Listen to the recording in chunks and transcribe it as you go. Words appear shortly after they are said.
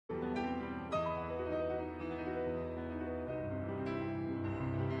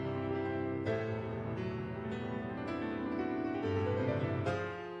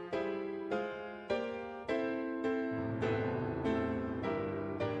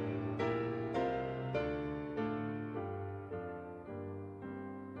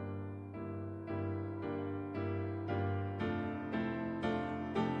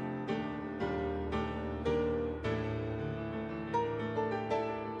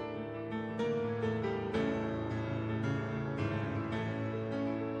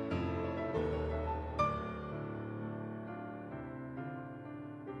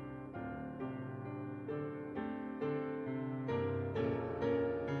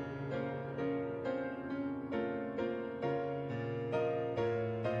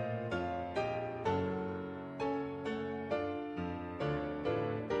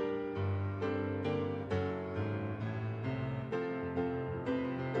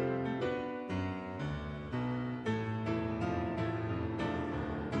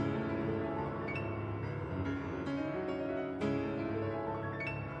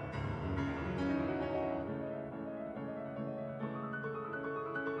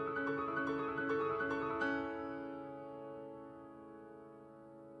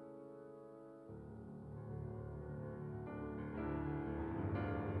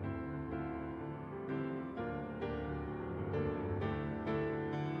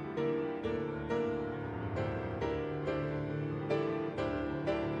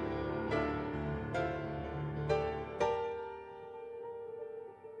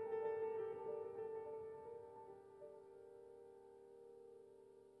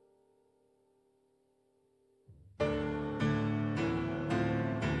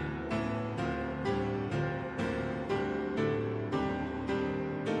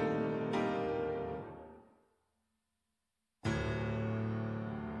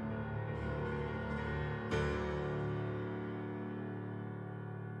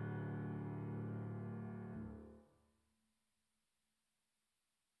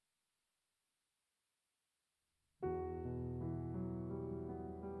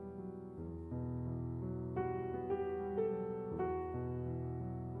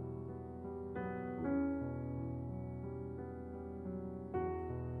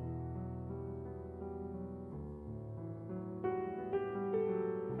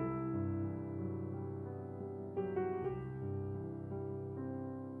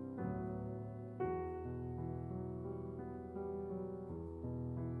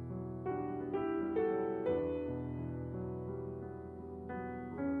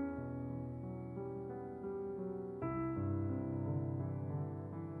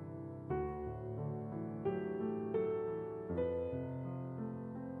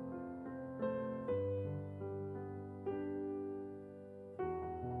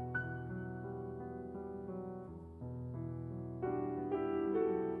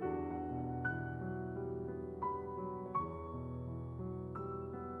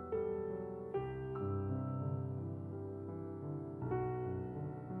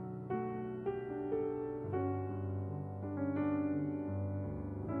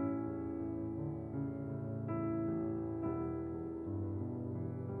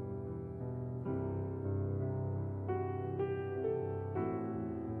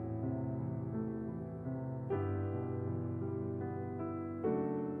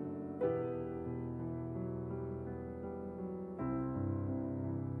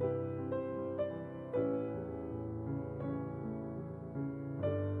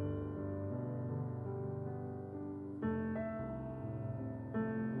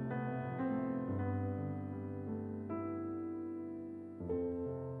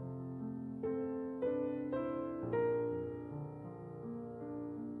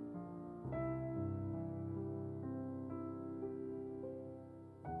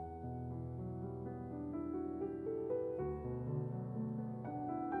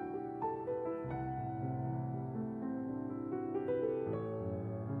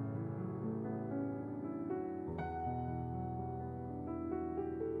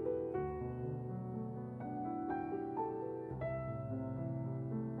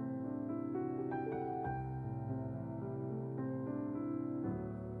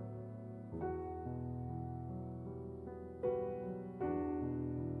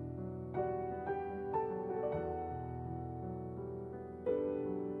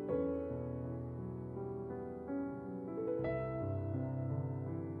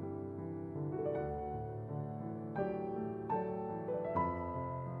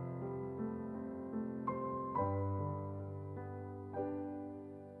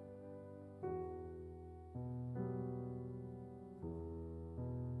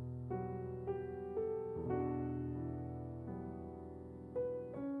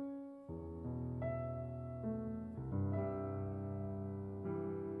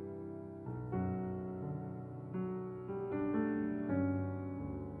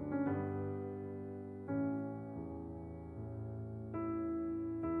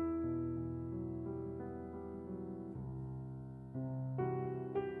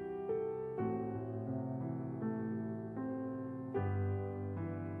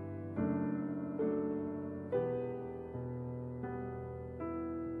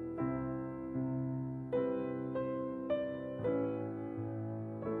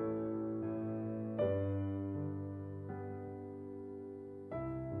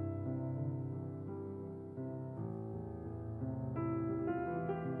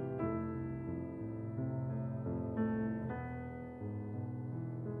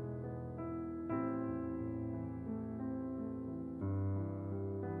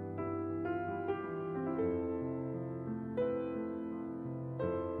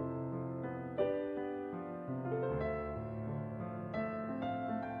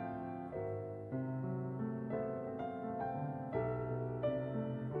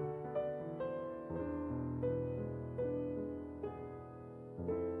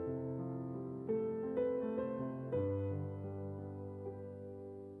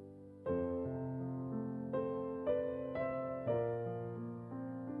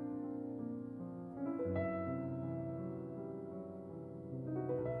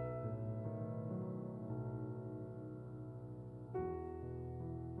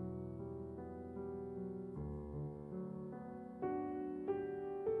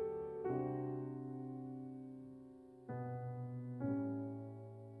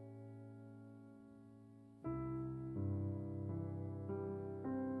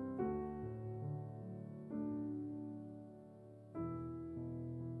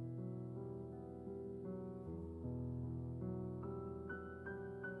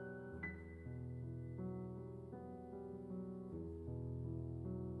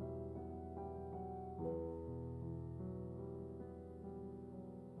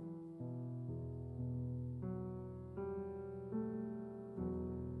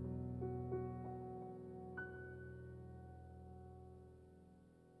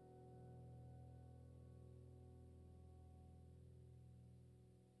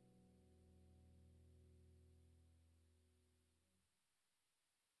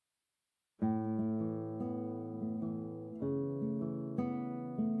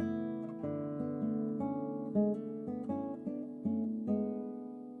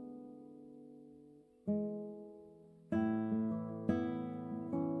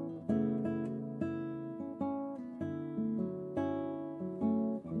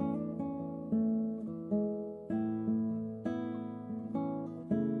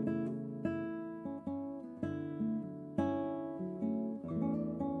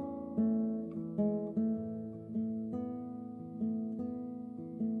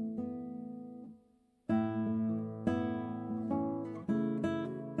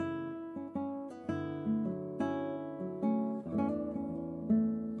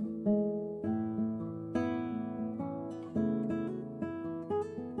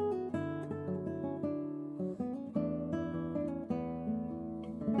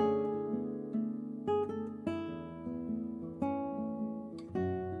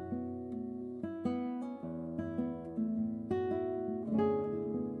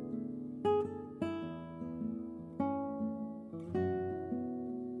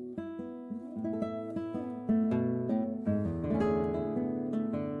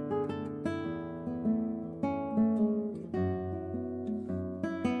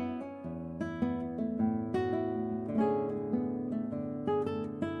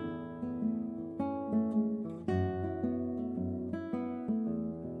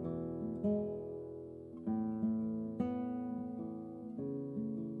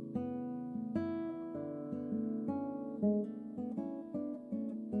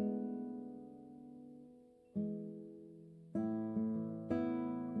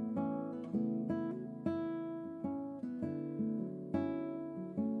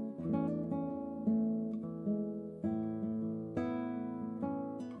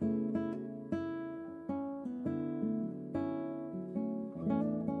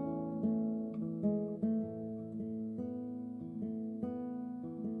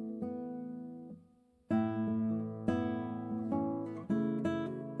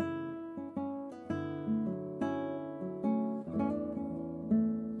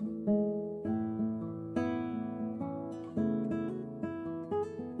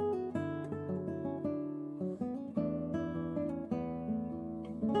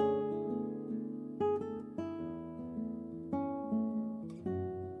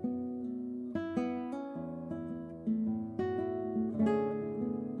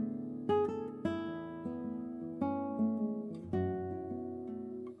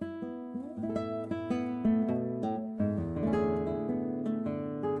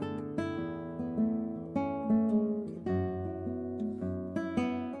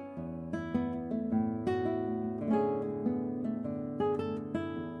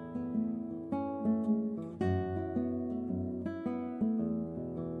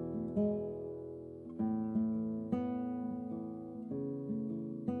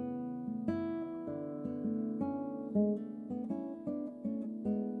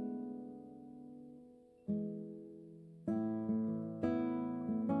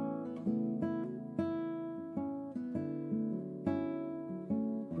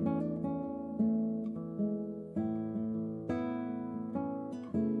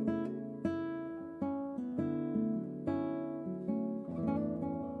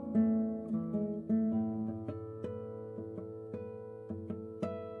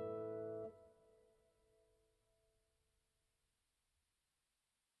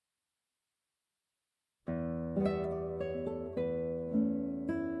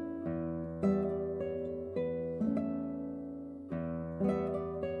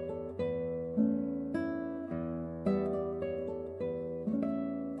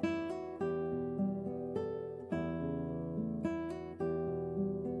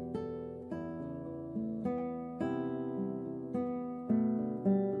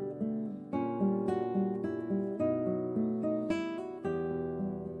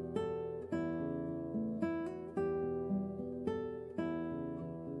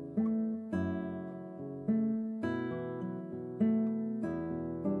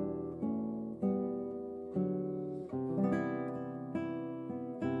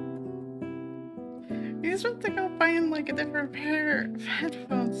I just went to go find like a different pair of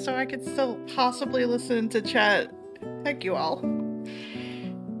headphones so I could still possibly listen to chat. Thank you all.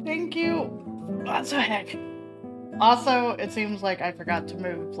 Thank you. What the heck? Also, it seems like I forgot to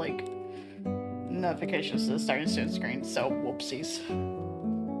move like notifications to the starting soon screen, so whoopsies.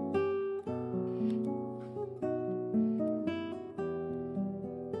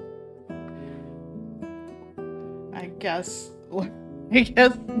 I guess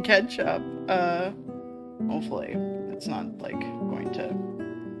catch up. Hopefully it's not like going to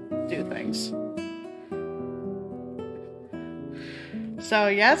do things. So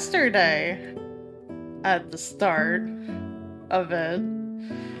yesterday, at the start of it,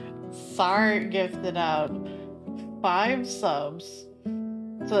 Sar gifted out 5 subs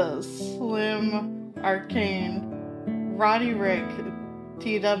to Slim, Arcane, Roddy Rick,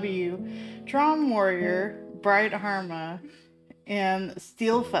 TW, Drum Warrior, Bright Harma, and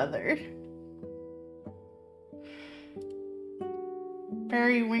Steel Feather.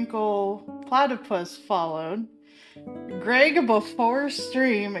 Periwinkle Platypus followed. Greg before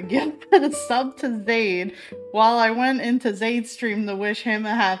stream gifted a sub to Zaid while I went into Zaid's stream to wish him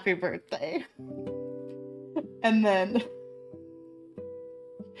a happy birthday. And then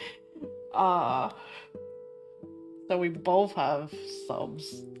so we both have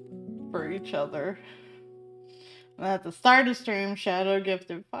subs for each other. And at the start of stream, Shadow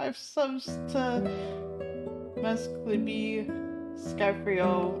gifted 5 subs to Mescliby,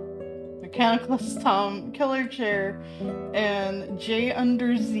 Skyfrio, Mechanicalist Tom, Killer Chair, and J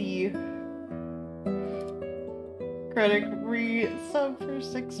under Z. Critic re-sub for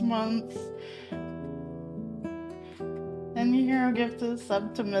 6 months. And Hero gifted a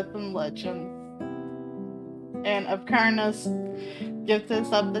sub to Myth and Legend. And Upcarnus gifted a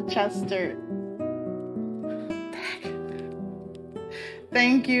sub to Chester.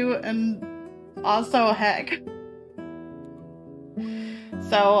 Thank you, and also heck.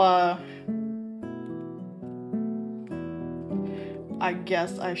 So, I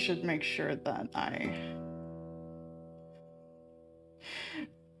guess I should make sure that I...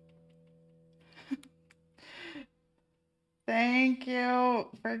 Thank you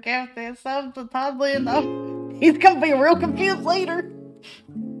for gifting sub to Toddly enough. He's gonna be real confused later.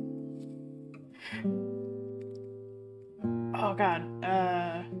 Oh god,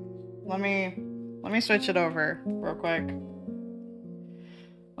 let me switch it over real quick.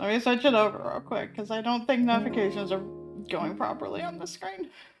 Because I don't think notifications are going properly on the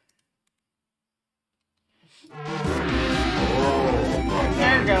screen.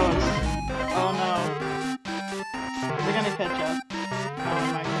 There it goes. Oh no. Is it gonna catch up? Oh,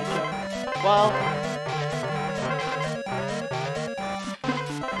 it might catch up. Well...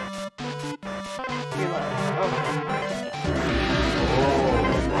 reload. Okay.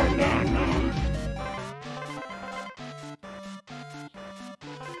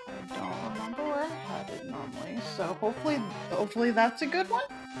 Normally, so hopefully that's a good one.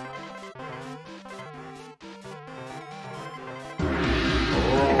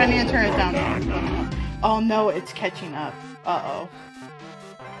 If I need to turn it down. Oh no, it's catching up. Uh-oh.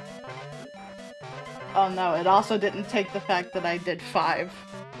 Oh no, it also didn't take the fact that I did 5.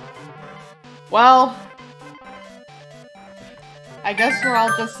 Well, I guess we're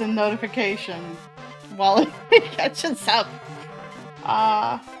all just in notification while it catches up.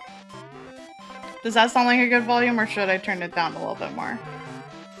 Does that sound like a good volume, or should I turn it down a little bit more?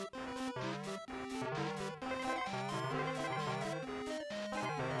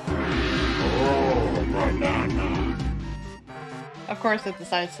 Of course, it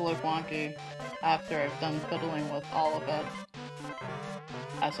decides to look wonky after I've done fiddling with all of it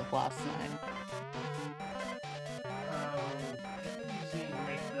as of last night.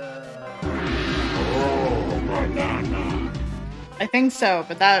 I think so,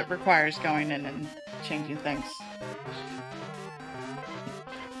 but that requires going in and changing things.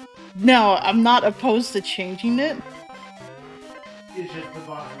 No, I'm not opposed to changing it. It's just the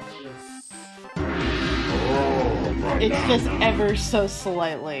bottom's just... It's just ever so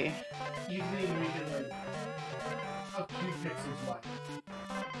slightly. You need to make it like a few pixels wide.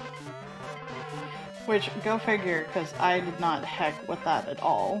 Which, go figure, because I did not heck with that at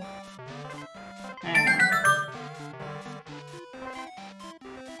all. And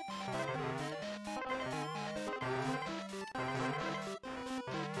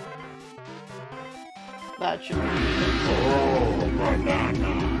that should be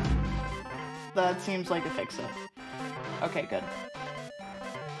that seems like a fix-it. Okay, good.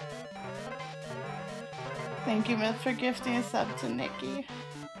 Thank you, Myth, for gifting a sub to Nikki.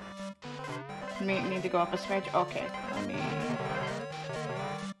 Need to go up a smidge? Okay, let me...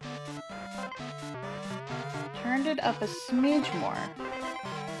 Turned it up a smidge more.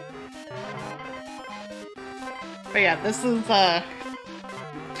 But yeah, this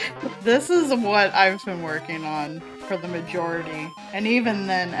is what I've been working on for the majority. And even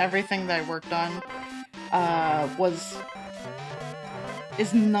then, everything that I worked on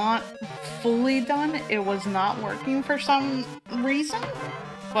is not fully done. It was not working for some reason.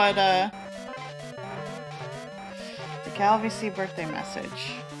 But the CalVC birthday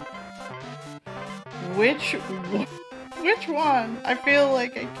message. Which one? I feel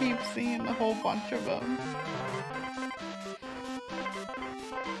like I keep seeing a whole bunch of them.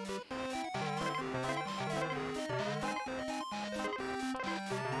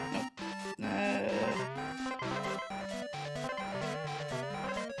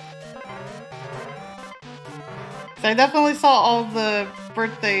 So I definitely saw all the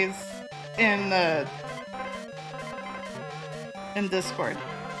birthdays in Discord.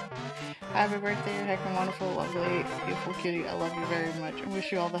 Happy birthday, you're heckin' wonderful, lovely, beautiful cutie. I love you very much and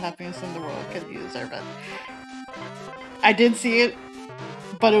wish you all the happiness in the world because you deserve it. I did see it,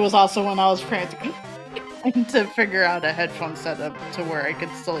 but it was also when I was frantic to figure out a headphone setup to where I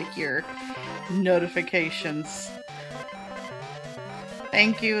could still hear notifications.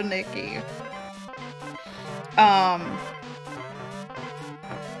 Thank you, Nikki.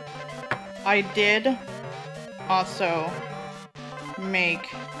 I did also make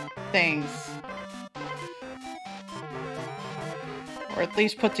things, or at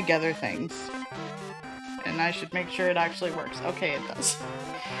least put together things, and I should make sure it actually works. Okay, it does.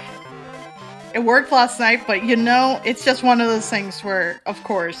 It worked last night, but you know, it's just one of those things where, of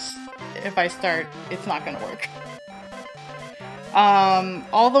course, if I start, it's not gonna work.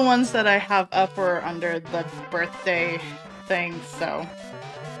 All the ones that I have up were under the birthday thing, so.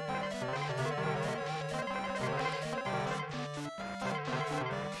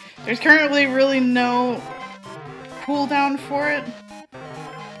 There's currently really no cooldown for it.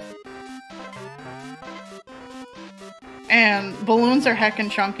 And balloons are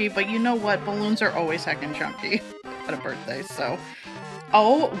heckin' chunky, but you know what? Balloons are always heckin' chunky at a birthday, so.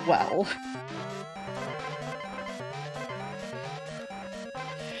 Oh, well.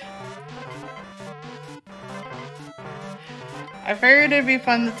 I figured it'd be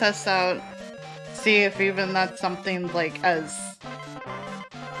fun to test out, see if even that's something like as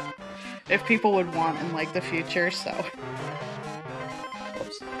if people would want in like the future, so.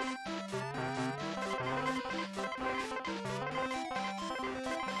 Whoops.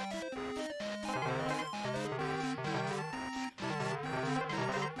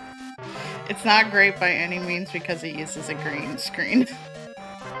 It's not great by any means because it uses a green screen.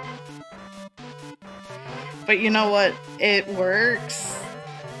 But you know what? It works.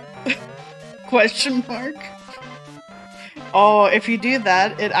 Question mark. Oh, if you do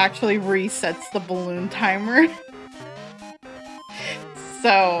that, it actually resets the balloon timer.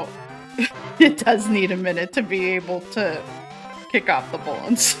 So, it does need a minute to be able to kick off the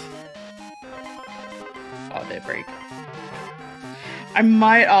balloons. Oh, they break. I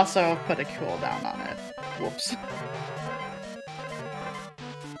might also put a cooldown on it. Whoops.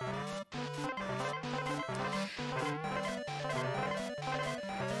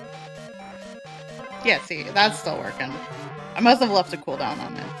 Yeah, see, that's still working. I must have left a cooldown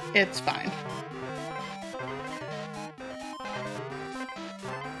on it. It's fine.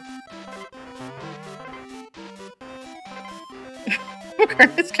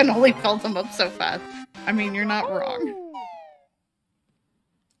 Curtis can only fill them up so fast. I mean, you're not wrong.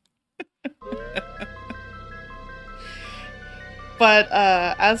 But,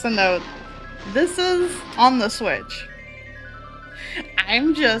 as a note, this is on the Switch.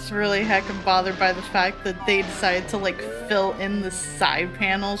 I'm just really heckin' bothered by the fact that they decided to like fill in the side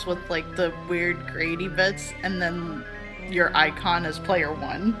panels with like the weird grady bits and then your icon as player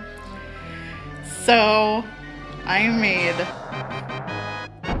 1. So I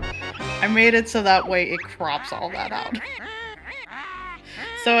made it so that way it crops all that out.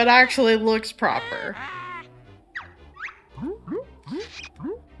 So it actually looks proper.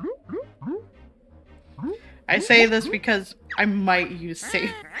 I say this because I might use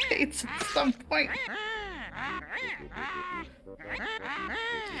save states at some point.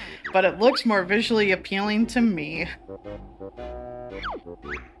 But it looks more visually appealing to me.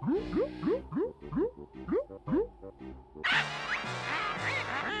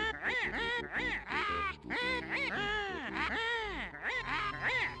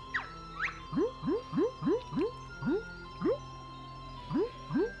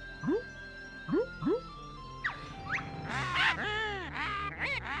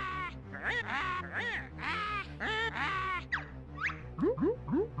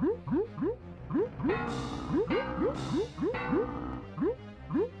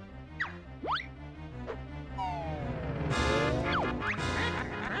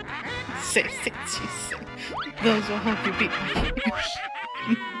 Save states, you say. Those will help you beat my game.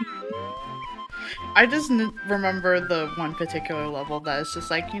 I just remember the one particular level that is just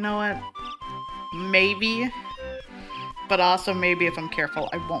like, you know what? Maybe. But also maybe if I'm careful,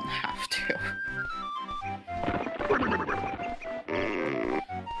 I won't have to.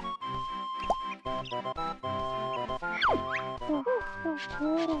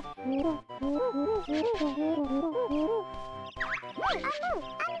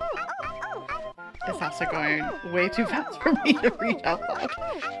 It's also going way too fast for me to read out loud.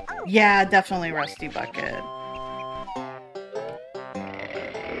 Yeah, definitely Rusty Bucket.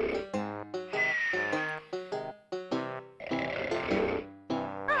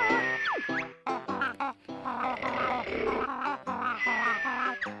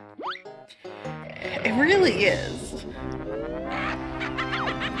 It really is.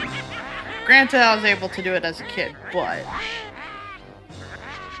 Granted, I was able to do it as a kid, but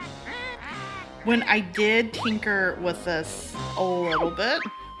when I did tinker with this a little bit,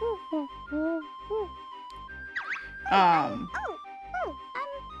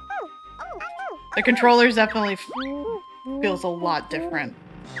 the controllers definitely feels a lot different.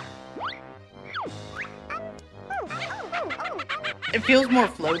 It feels more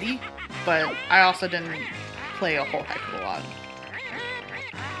floaty, but I also didn't play a whole heck of a lot.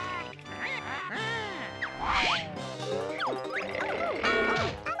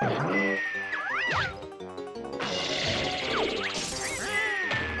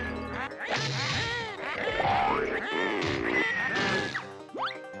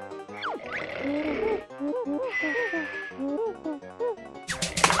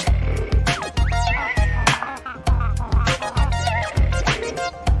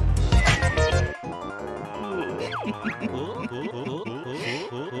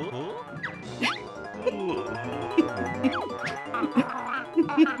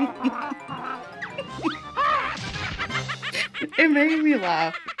 It made me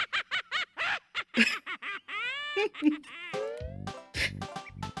laugh.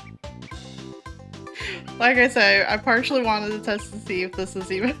 Like I say, I partially wanted to test to see if this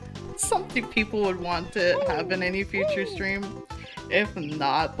is even something people would want to have in any future stream. If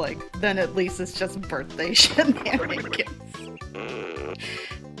not, like, then at least it's just birthday shenanigans.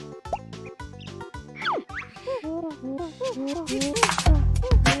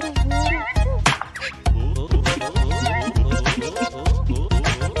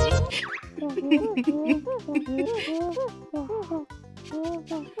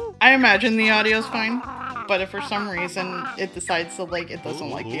 I imagine the audio's fine, but if for some reason it decides to it doesn't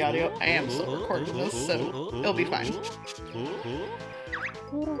like the audio, I am still recording this, so it'll be fine.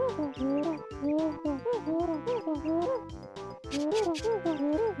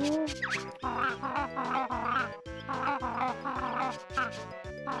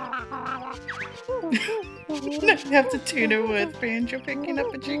 You have to tune it with Banjo picking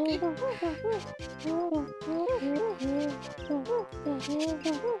up a cheeky.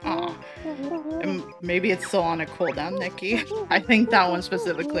 Aw. And maybe it's still on a cooldown, Nikki. I think that one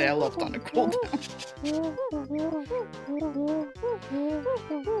specifically I left on a cooldown.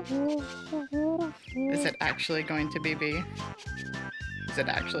 Is it actually going to be B? Is it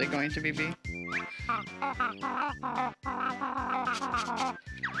actually going to be B?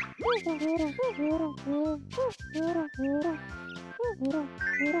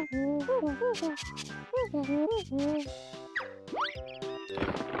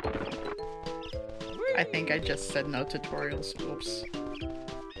 I think I just said no tutorials. Oops.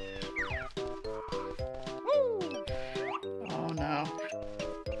 Oh no.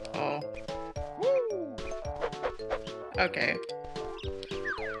 Oh. Okay.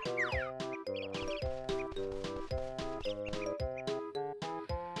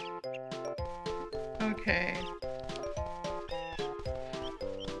 Okay.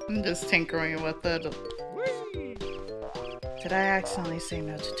 I'm just tinkering with it. Did I accidentally say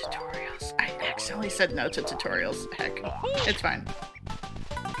no to tutorials? I accidentally accidentally said no to tutorials. Heck, it's fine.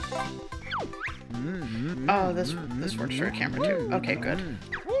 Oh, this works for a camera too. Okay, good.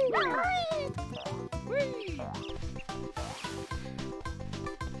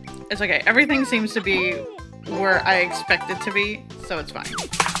 It's okay. Everything seems to be where I expect it to be, so it's fine.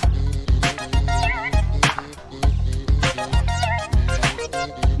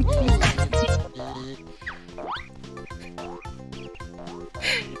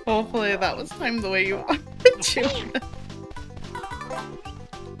 Hopefully that was timed the way you wanted to.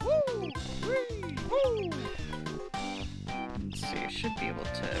 Let's see, should be able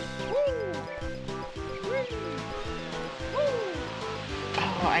to...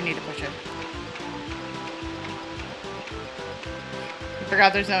 Oh, I need to push it. I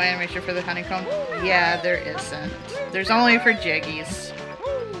forgot there's no animation for the honeycomb. Yeah, there isn't. There's only for Jiggies.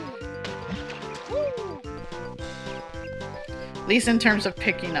 At least in terms of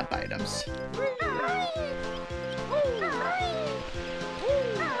picking up items.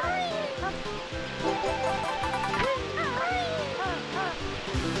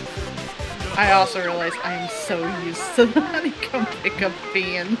 I also realized I am so used to the honeycomb pickup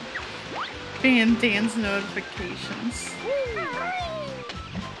being Dan's notifications.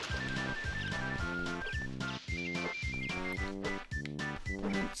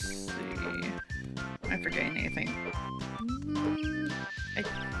 Let's see. Am I forgetting anything?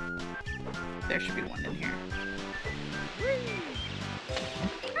 There should be one in here.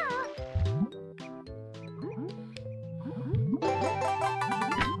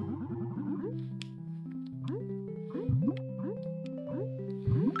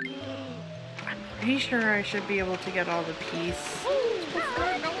 I'm pretty sure I should be able to get all the pieces.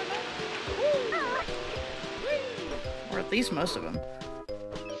 Or at least most of them.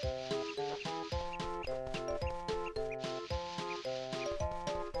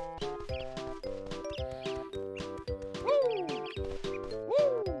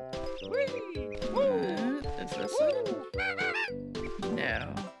 Is this it?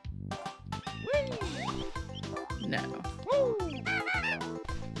 No. No.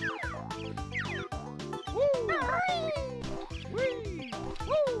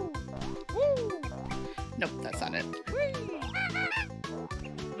 Nope, that's not it.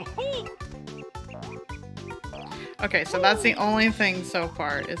 Okay, so that's the only thing so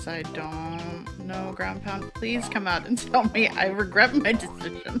far is I don't know ground pound. Please come out and tell me I regret my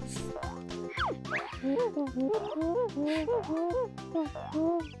decisions.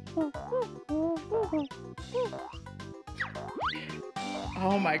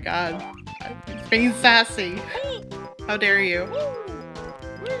 Oh my god. I'm being sassy. How dare you?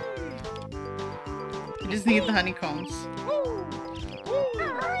 You just need the honeycombs.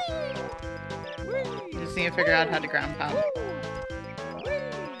 You just need to figure out how to ground pound.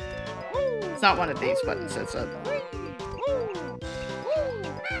 It's not one of these buttons, is it?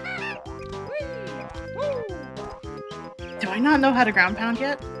 Do I not know how to ground pound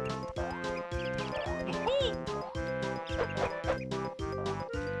yet?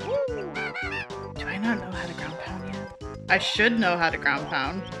 Do I not know how to ground pound yet? I should know how to ground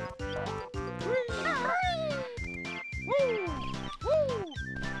pound.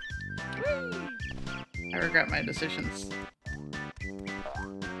 I regret my decisions.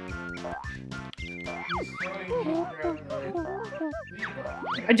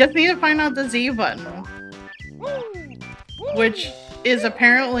 I just need to find out the Z button. Which is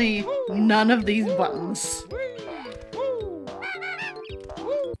apparently none of these buttons.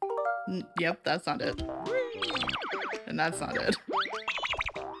 Yep, that's not it. And that's not it.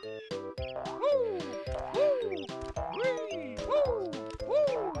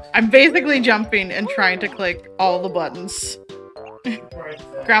 I'm basically jumping and trying to click all the buttons.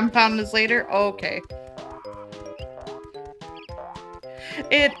 Ground pound is later? Okay.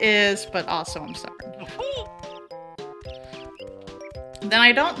 It is, but also I'm stubborn. Then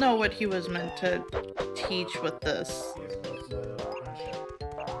I don't know what he was meant to teach with this.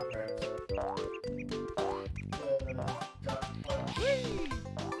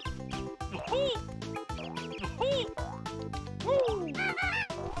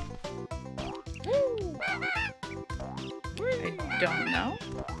 I don't know.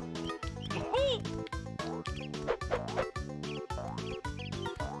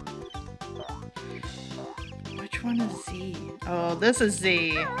 Which one is Z? Oh, this is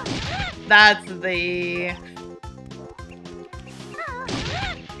Z. That's Z.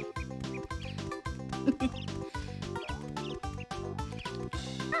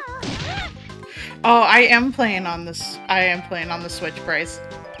 Oh, I am playing on this. I am playing on the Switch, Bryce.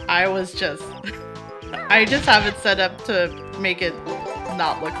 I just have it set up to make it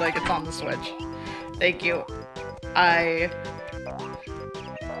not look like it's on the Switch. Thank you. I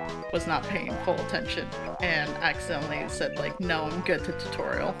was not paying full attention and accidentally said like, no, I'm good to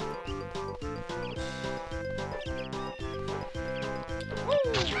tutorial.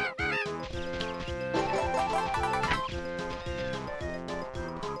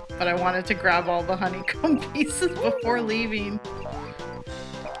 But I wanted to grab all the honeycomb pieces before leaving.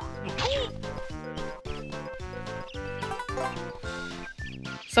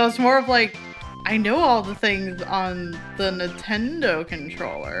 So it's more of like, I know all the things on the Nintendo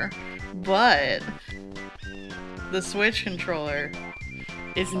controller, but the Switch controller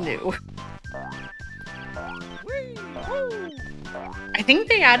is new. I think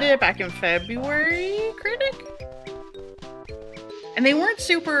they added it back in February, Critic? And they weren't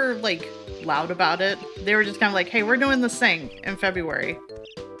super, like, loud about it. They were just kind of like, hey, we're doing this thing in February.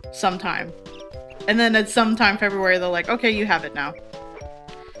 Sometime. And then at sometime February, they're like, okay, you have it now.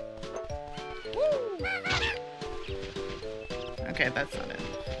 Okay, that's not it.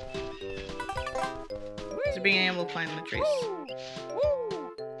 It's being able to climb the trees.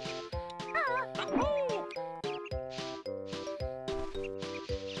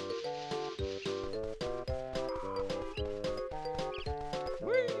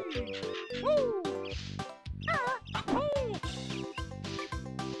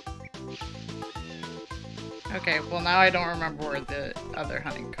 Okay, well now I don't remember where the other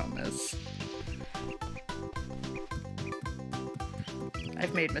honeycomb is.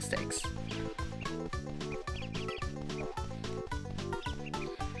 I've made mistakes.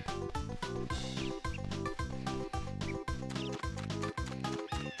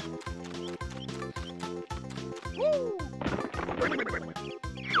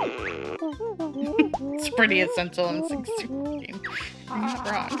 It's pretty essential in 16. I'm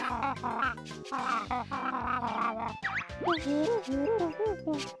not wrong.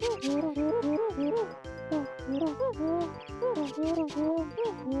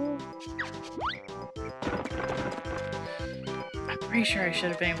 I'm pretty sure I should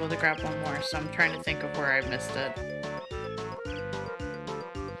have been able to grab one more, so I'm trying to think of where I missed it.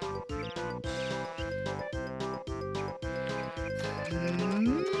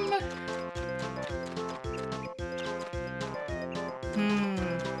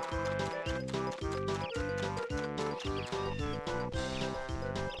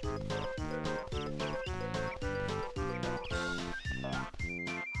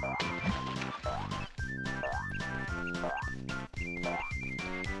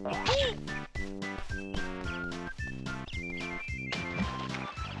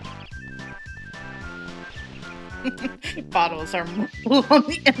 Bottles are mobile on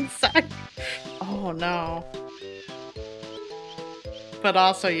the inside. Oh no. But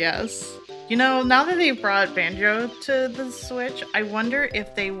also, yes. You know, now that they brought Banjo to the Switch, I wonder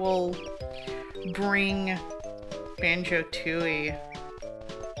if they will bring Banjo-Tooie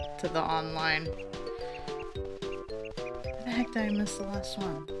to the online. Where the heck did I miss the last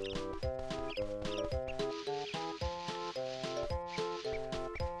one?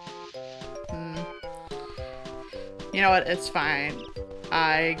 You know what? It's fine.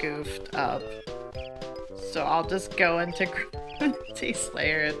 I goofed up. So I'll just go into Gravity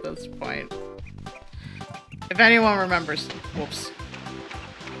Slayer at this point. If anyone remembers, whoops.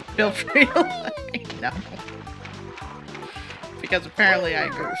 Feel free to let me know. Because apparently I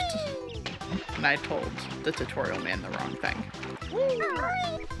goofed. And I told the tutorial man the wrong thing.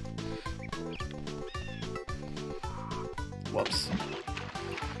 Whoops.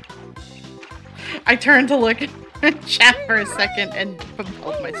 I turned to look at chat for a second and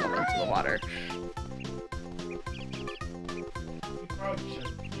propelled myself into the water.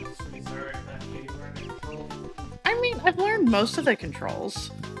 I mean, I've learned most of the controls.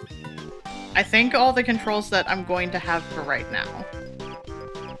 I think all the controls that I'm going to have for right now.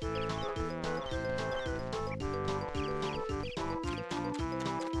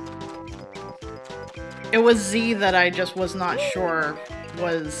 It was Z that I just was not sure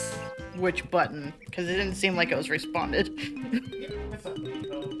was which button, because it didn't seem like it was responded.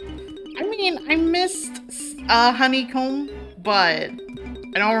 I mean, I missed Honeycomb, but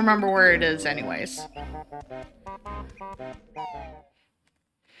I don't remember where it is anyways.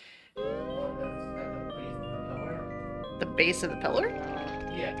 The base of the pillar?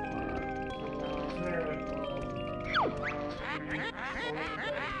 Yeah.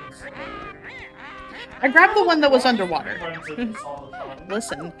 I grabbed the one that was underwater.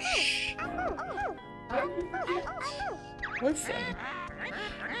 Listen. Shh. Listen.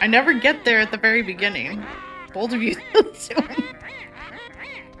 I never get there at the very beginning. Both of you do.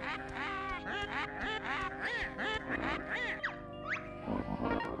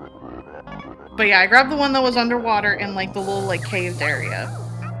 But yeah, I grabbed the one that was underwater in like the little like caved area.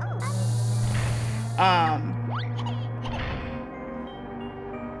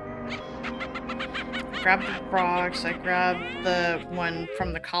 Grabbed the rocks, I grabbed the one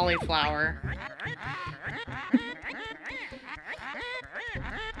from the cauliflower.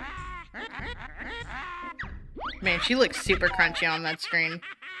 Man, she looks super crunchy on that screen.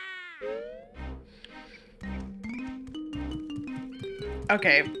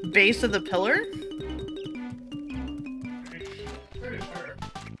 Okay, base of the pillar?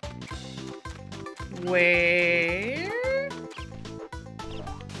 Where?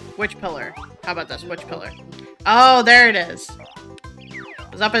 Which pillar? How about this? Which pillar? Oh, there it is.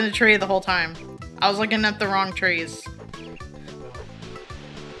 It was up in the tree the whole time. I was looking at the wrong trees.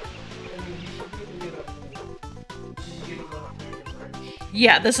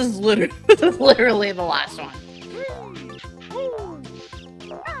 Yeah, this is literally the last one.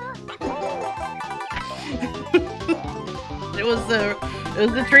 It was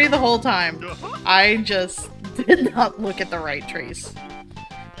the tree the whole time. I just did not look at the right trees.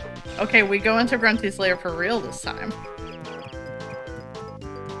 Okay, we go into Grunty's lair for real this time.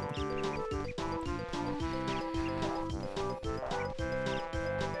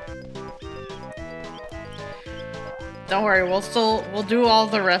 Don't worry, we'll do all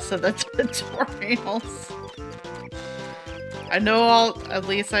the rest of the tutorials. At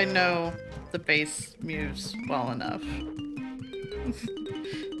least I know the base moves well enough.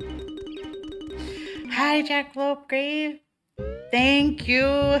 Hi, Jackalope Grave. Thank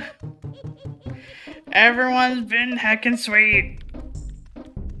you. Everyone's been heckin' sweet.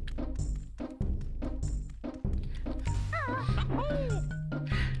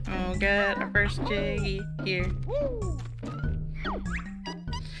 We'll get our first Jiggy here.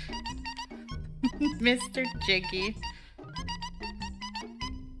 Mr. Jiggy.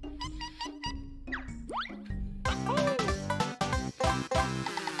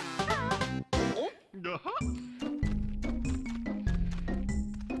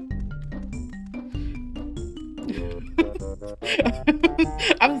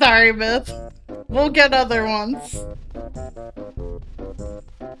 I'm sorry, Myth. We'll get other ones.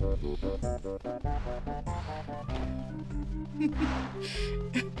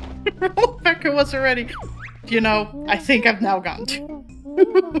 Rebecca wasn't ready. You know, I think I've now gone too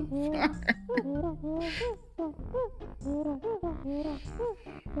far.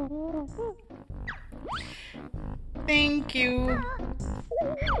 Thank you.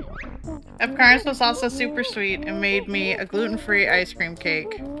 Epcarnes was also super sweet and made me a gluten-free ice cream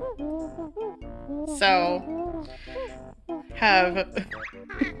cake. So, have...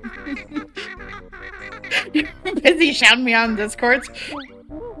 You're busy shouting me on Discord.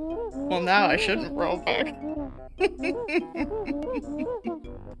 Well, now I shouldn't roll back.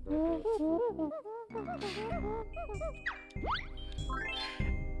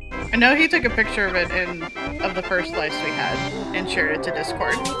 I know he took a picture of it of the first slice we had and shared it to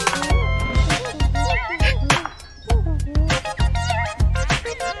Discord.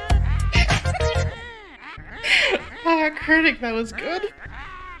 Ah, critic, that was good.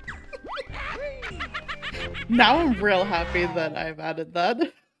 Now I'm real happy that I've added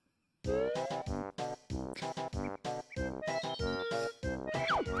that.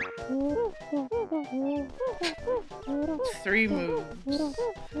 3 moves.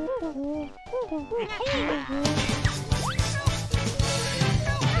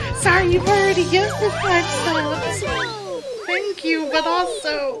 Sorry, you've already used the 5 subs. Thank you, but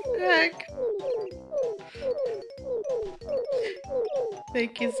also, heck.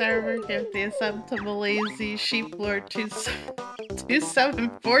 Thank you, server. Give the sub to Malazy Sheep Lord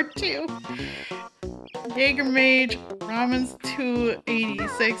 2742. Jaeger Mage, Ramon's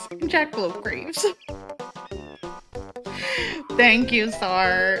 286, and Jackalope Graves. Thank you,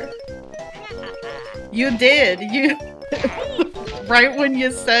 Sar. You did. You right when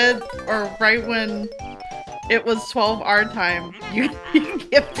you said, or right when it was 12 our time, you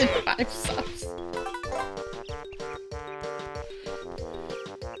gifted 5 subs.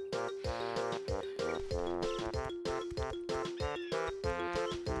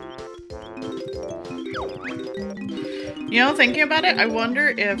 You know, thinking about it, I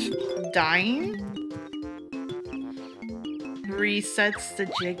wonder if dying resets the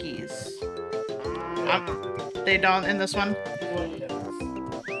jiggies. They don't in this one?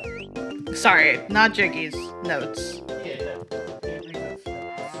 Sorry, not jiggies, notes.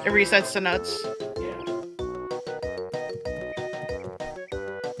 It resets the notes.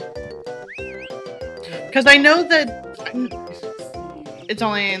 Because I know that it's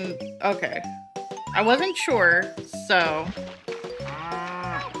only in... Okay. I wasn't sure, so...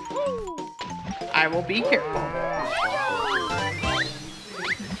 I will be careful.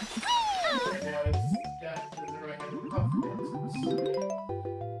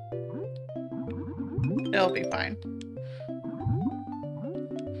 It'll be fine.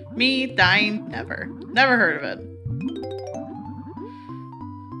 Me dying? Never. Never heard of it.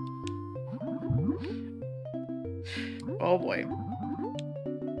 Oh boy.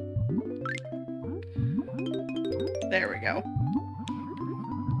 There we go.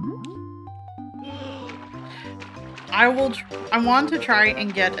 I want to try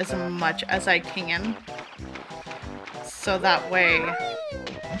and get as much as I can. So that way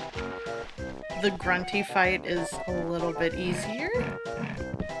the grunty fight is a little bit easier.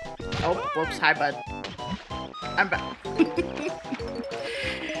 Oh, whoops, hi bud. I'm back.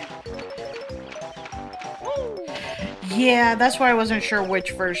 Yeah, that's why I wasn't sure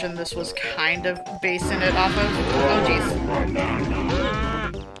which version this was kind of basing it off of. Oh jeez.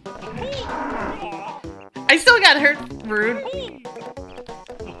 I still got hurt, rude.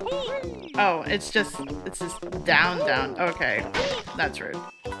 Oh, it's just down, down. Okay, that's rude.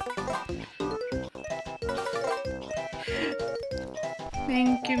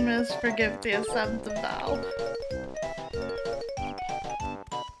 Thank you, Miss, for gifting a sub to Val.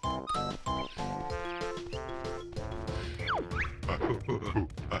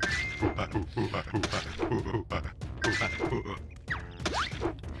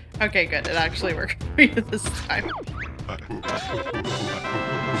 Okay, good. It actually worked for you this time.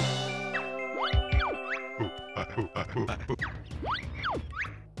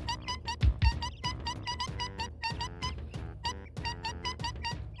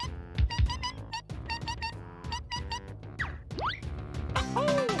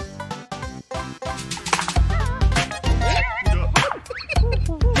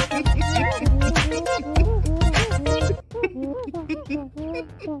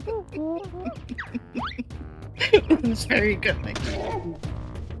 It's very good, Nikki.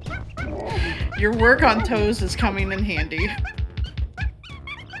 Your work on toes is coming in handy.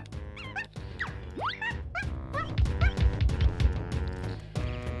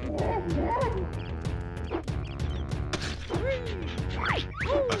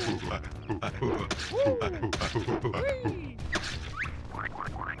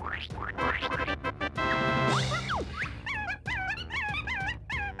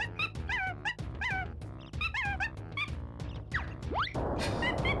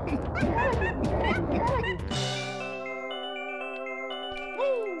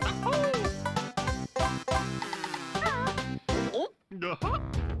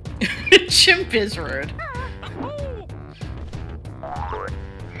 Chimp is rude.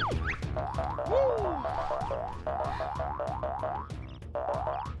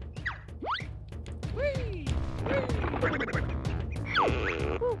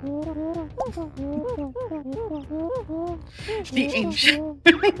 The ancient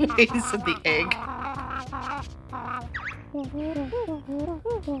ways of the egg.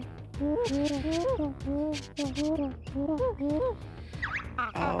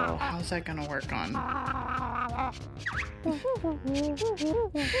 Oh, how's that gonna work on?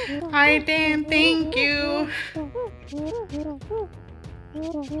 Hi, Dan, thank you.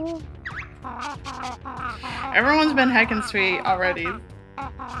 Everyone's been heckin' sweet already.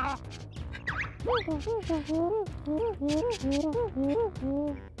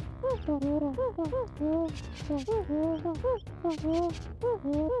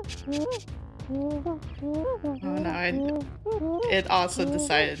 Oh no, it also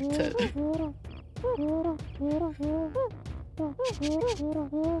decided to...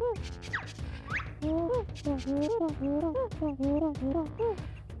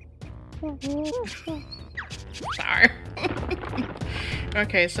 Sorry.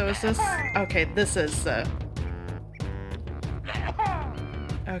 Okay, so is this... Okay, this is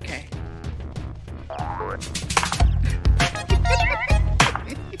okay.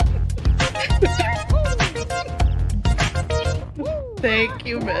 Thank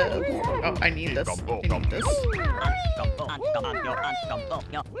you, Miss. Oh, I need this. I need this.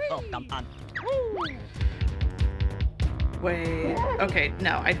 Wait. Okay,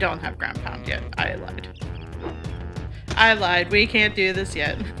 no, I don't have ground pound yet. I lied. I lied. We can't do this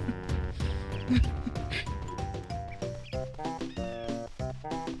yet.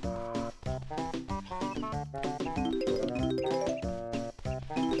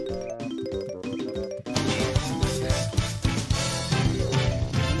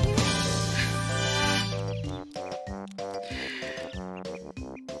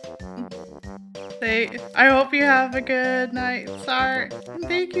 I hope you have a good night, Sar.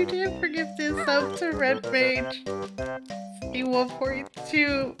 Thank you, Dan, for gifting sub to Red Mage. Wolf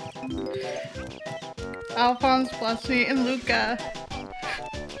 42. Alphonse, bless me, and Luca.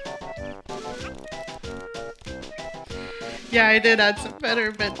 Yeah, I did add some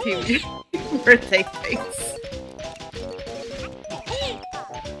better Bed TV birthday things.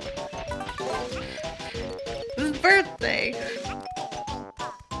 His birthday.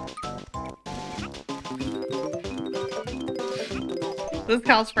 This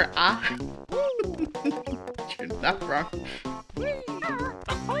calls for ah. You're not wrong.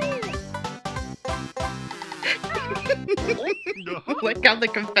 Like how the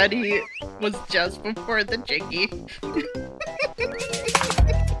confetti was just before the jiggy.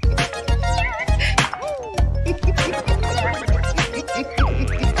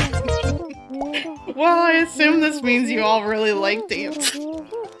 Well, I assume this means you all really like dance.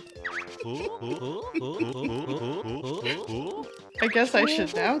 I guess I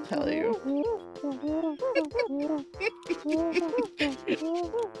should now tell you.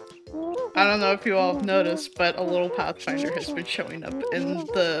 I don't know if you all have noticed, but a little Pathfinder has been showing up in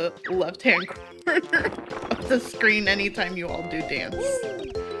the left-hand corner of the screen anytime you all do dance.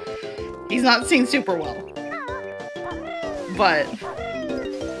 He's not seen super well, but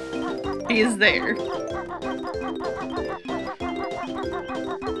he is there.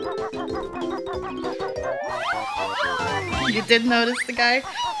 You did notice the guy?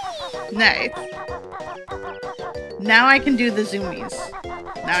 Nice. Now I can do the zoomies.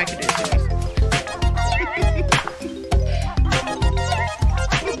 Now I can do the zoomies.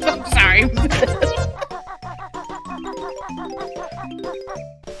 I'm sorry.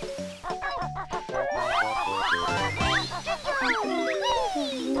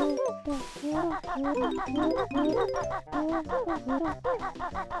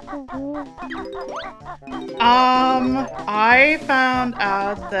 I found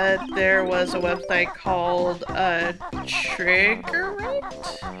out that there was a website called Trigger It,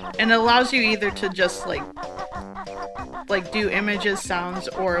 and it allows you either to just like do images, sounds,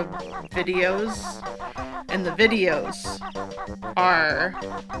 or videos, and the videos are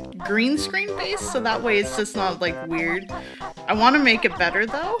green screen based, so that way it's just not like weird. I want to make it better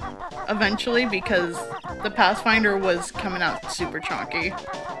though, eventually, because the Pathfinder was coming out super chonky.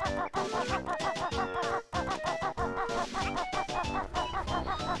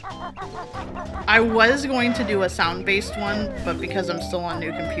 I was going to do a sound-based one, but because I'm still on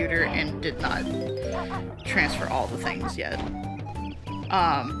new computer and did not transfer all the things yet,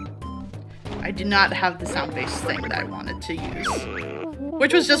 I did not have the sound-based thing that I wanted to use,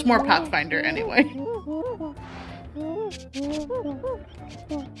 which was just more Pathfinder anyway.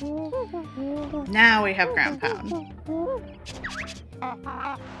 Now we have ground pound.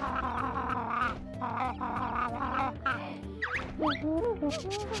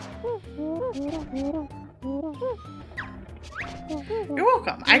 You're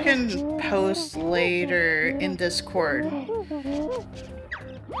welcome. I can post later in Discord,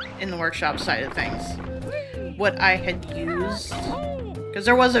 in the workshop side of things, what I had used, because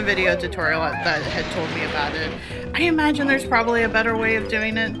there was a video tutorial that had told me about it. I imagine there's probably a better way of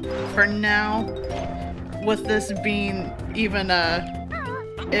doing it for now, with this being even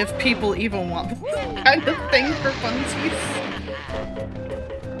if people even want this kind of thing for funsies.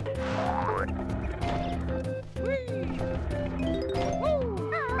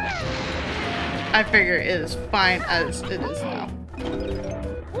 I figure it is fine as it is now.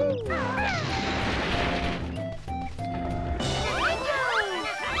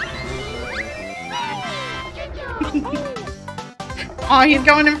 Oh, he's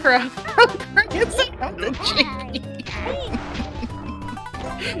going in for a it's of the jiggy.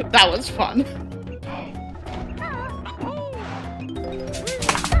 That was fun.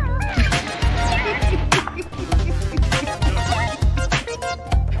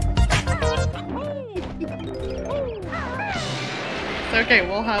 Okay,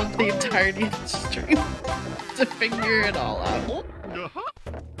 we'll have the entirety of the stream to figure it all out.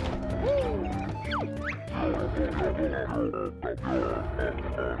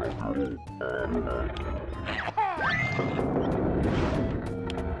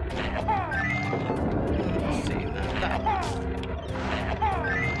 Let's see, not that one.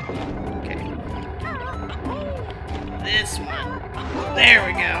 Okay. This one. There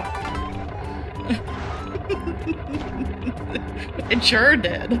we go. It sure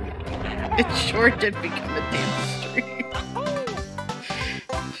did. It sure did become a dance stream.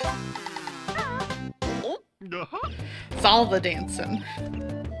 It's all the dancing.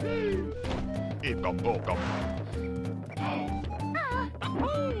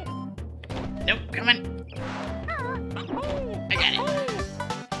 Nope, come on. I got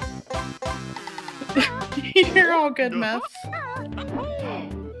it. You're all good, Myths.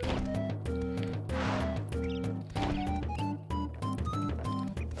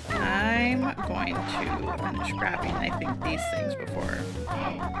 I'm going to finish grabbing, I think, these things before.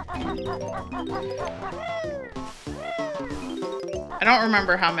 I don't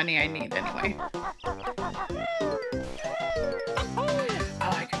remember how many I need anyway. Oh,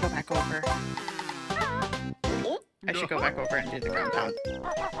 I could go back over. I should go back over and do the ground pound.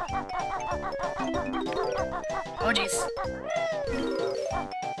 Oh, jeez.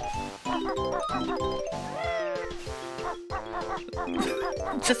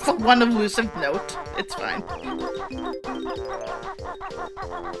 Just one elusive note. It's fine.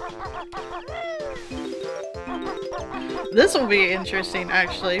 This will be interesting,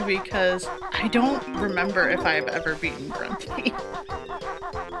 actually, because I don't remember if I've ever beaten Grunty.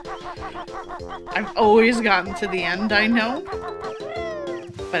 I've always gotten to the end, I know.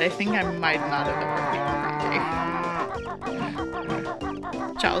 But I think I might not have ever beaten Grunty.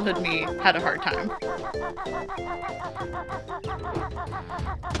 Childhood me had a hard time.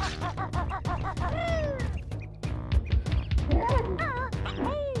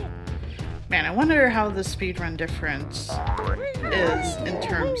 Man, I wonder how the speedrun difference is in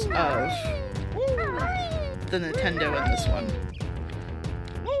terms of the Nintendo in this one.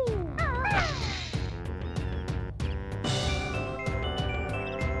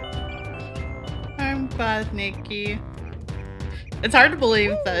 I'm glad, Nikki. It's hard to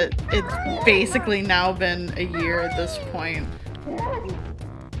believe that it's basically now been a year at this point.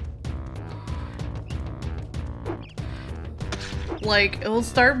 Like, it'll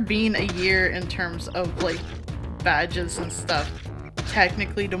start being a year in terms of, like, badges and stuff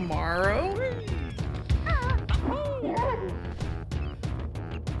technically tomorrow.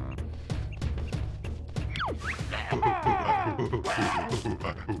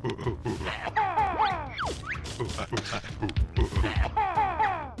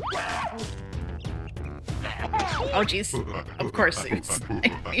 Oh jeez, of course it was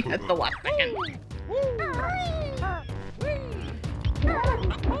me at the last second.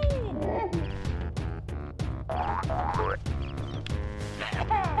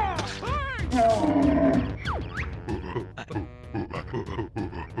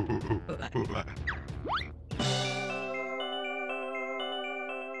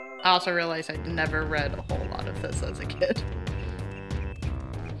 I also realized I'd never read a whole lot of this as a kid.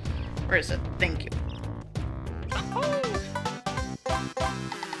 Where is it? Thank you.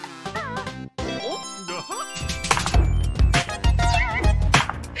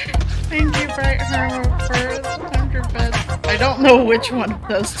 Thank you, Bright Harrow, for 100 beds. I don't know which one of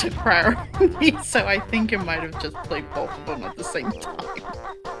those took priority, so I think it might have just played both of them at the same time.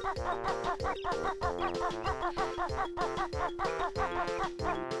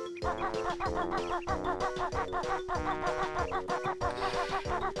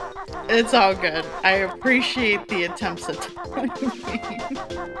 It's all good. I appreciate the attempts at telling me.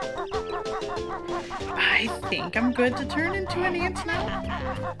 I think I'm good to turn into an ant now.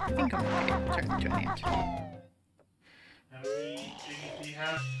 I think I'm okay to turn into an ant. How many things do you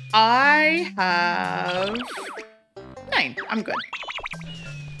have? I have 9. I'm good.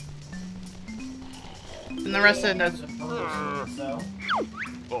 And the rest of it is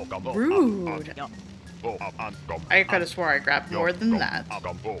rude. I could have swore I grabbed more than that.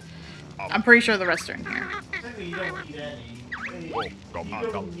 I'm pretty sure the rest are in here. Technically, you don't need any. You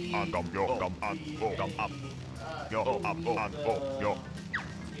don't need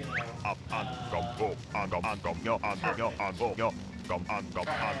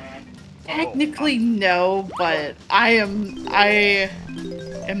Technically no, but I am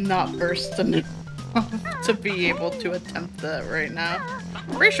not versed enough to be able to attempt that right now.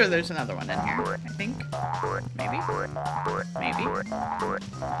 I'm pretty sure there's another one in here, I think. Maybe? Maybe?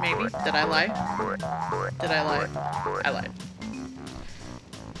 Maybe? Did I lie? Did I lie? I lied.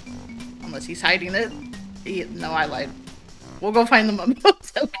 Unless he's hiding it. No, I lied. We'll go find the Mumbo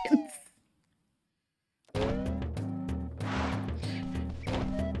tokens.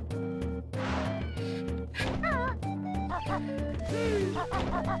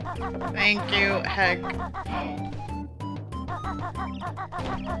 Thank you, Heck.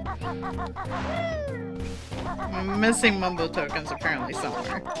 I'm missing Mumbo tokens apparently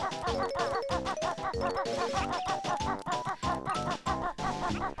somewhere.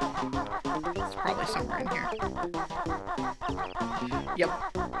 It's probably somewhere in here. Yep.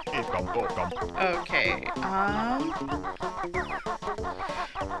 Okay,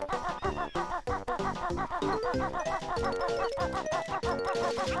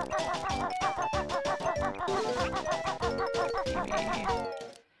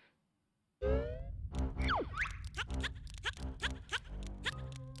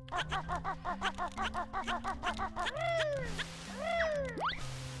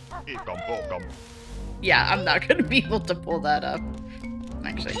 Yeah, I'm not gonna be able to pull that up.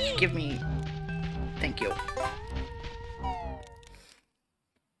 Actually, give me... Thank you.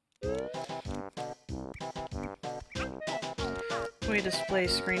 We display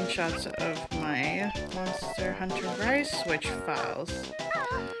screenshots of my Monster Hunter Rise Switch files.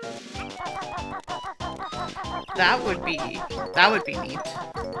 That would be neat.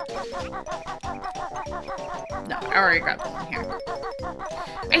 No, I already grabbed the one here.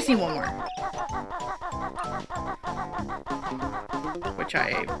 I see one more. Which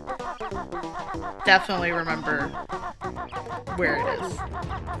I definitely remember where it is.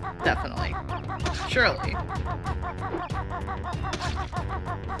 Definitely. Surely.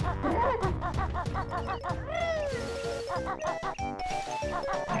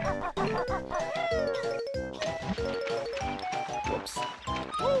 Whoops.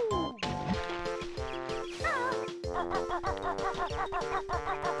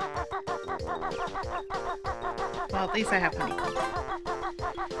 Well, at least I have honeycomb.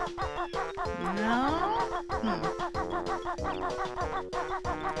 No?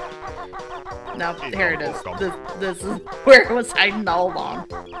 No, here it is. This is where it was hiding all along.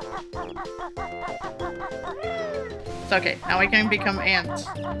 It's okay. Now I can become ants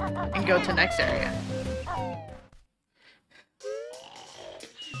and go to next area.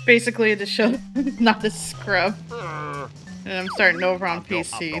 Basically, to show not a scrub. And I'm starting over on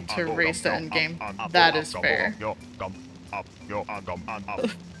PC to race the endgame. That is fair.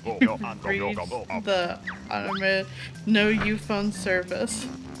 Read the automated no U-phone service.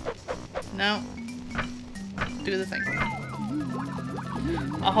 No. Do the thing.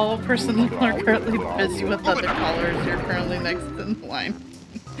 All personnel are currently busy with other callers. You're currently next in the line.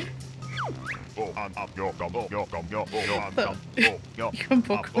 What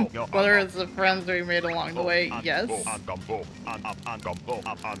are the friends we made along the way? Yes.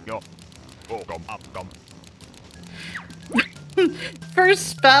 First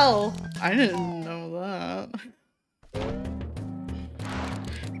spell! I didn't know that.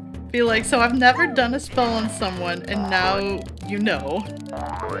 Be like, so I've never done a spell on someone, and now you know.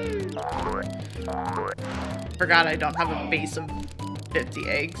 Forgot I don't have a base of 50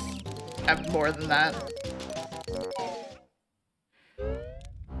 eggs. I have more than that.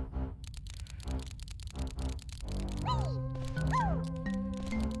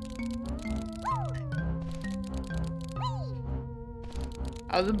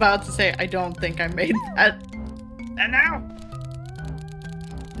 I was about to say, I don't think I made that. And now!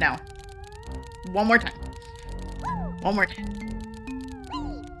 Now. One more time. One more time.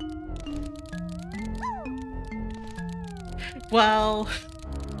 Well,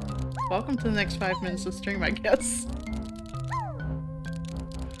 welcome to the next 5 minutes of stream, I guess.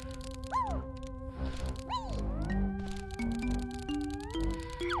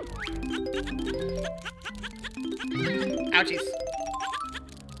 Ouchies.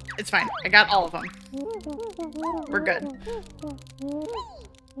 It's fine. I got all of them. We're good.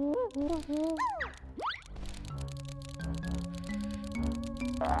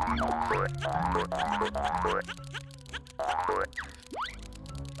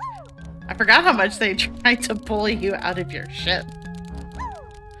 I forgot how much they tried to bully you out of your shit.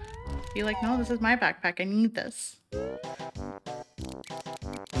 Be like, no, this is my backpack. I need this.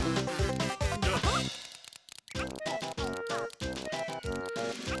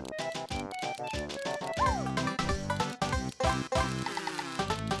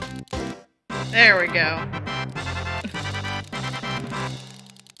 There we go.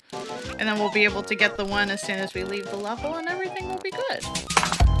 And then we'll be able to get the one as soon as we leave the level and everything will be good.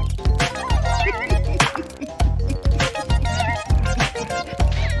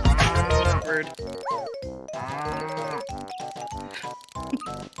 Bird.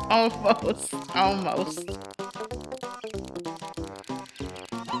 Almost. Almost.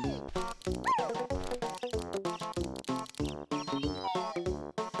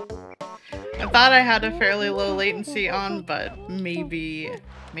 I thought I had a fairly low latency on, but maybe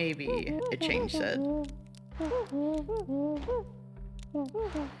it changed it.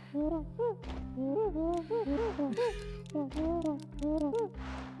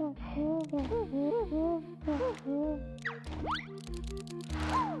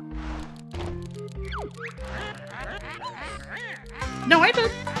 No, I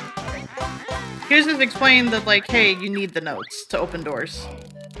did. Here's just explain that, like, hey, you need the notes to open doors.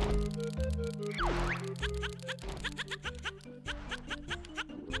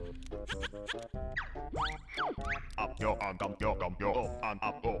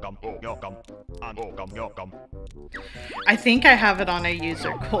 I think I have it on a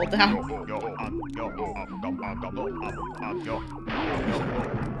user cooldown.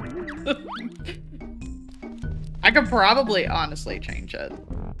 I could probably honestly change it.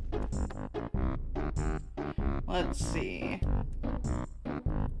 Let's see.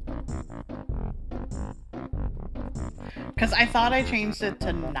 Because I thought I changed it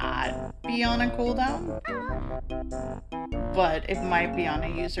to not be on a cooldown. But it might be on a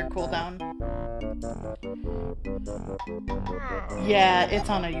user cooldown. Yeah, it's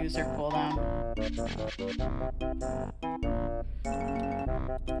on a user cooldown.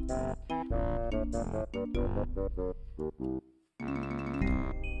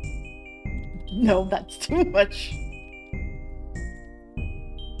 No, that's too much.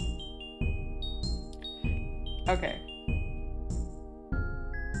 Okay.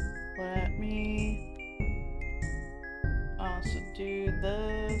 Let me also do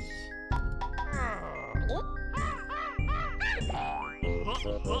this.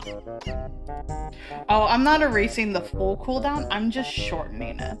 Oh, I'm not erasing the full cooldown, I'm just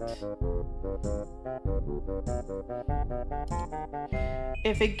shortening it.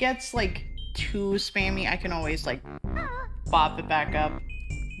 If it gets like too spammy, I can always like bop it back up,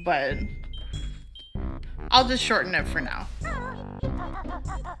 but I'll just shorten it for now.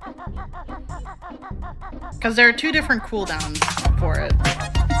 Because there are two different cooldowns for it.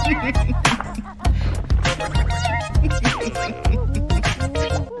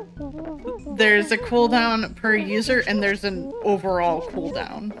 There's a cooldown per user and there's an overall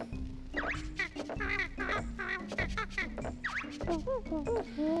cooldown.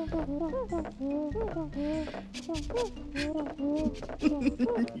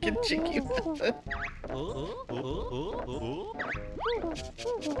 Get cheeky with it.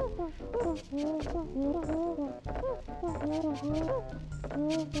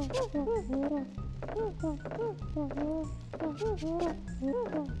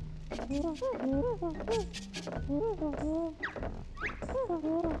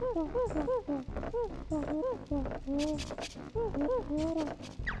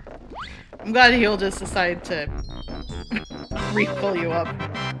 I'm glad he'll just decide to refill you up.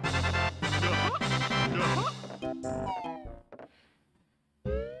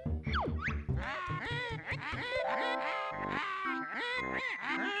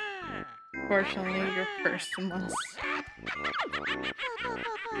 Fortunately, you're personless.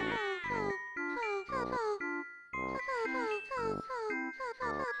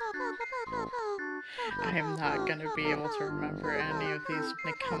 I am not gonna be able to remember any of these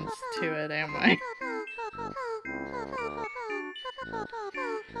when it comes to it, am I?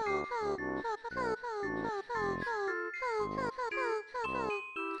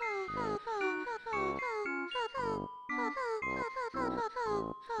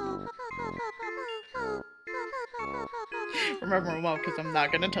 Remember them well, because I'm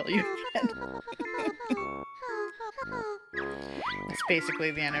not gonna tell you again. That's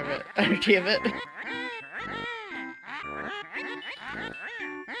basically the energy of it.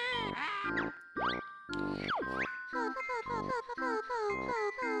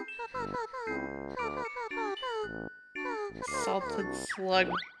 Salted slug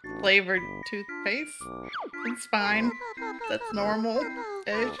flavored toothpaste. It's fine. That's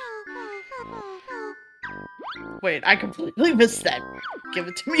normal-ish. Wait, I completely missed that. Give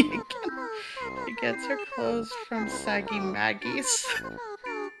it to me again. She gets her clothes from saggy Maggie's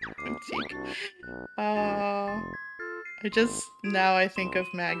boutique. Now I think of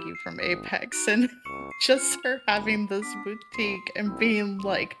Maggie from Apex and just her having this boutique and being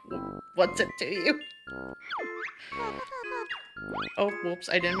like, what's it to you? Oh, whoops,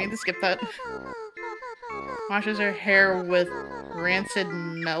 I didn't mean to skip that. Washes her hair with rancid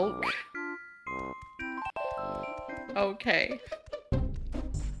milk. Okay.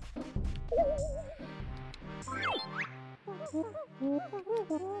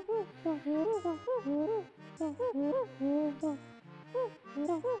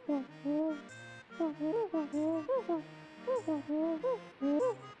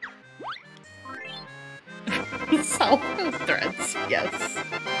 Solid threads, yes.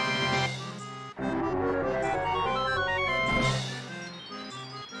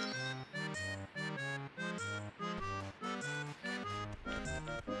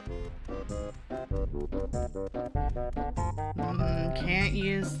 Can't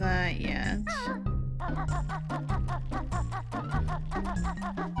use that yet.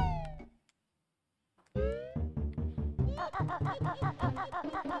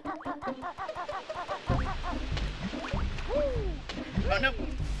 Oh no,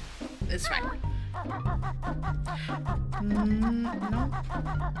 it's fine. No.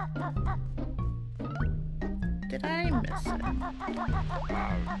 Did I miss it?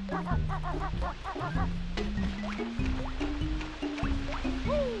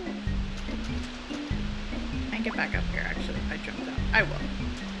 I can get back up here actually if I jump down. I will.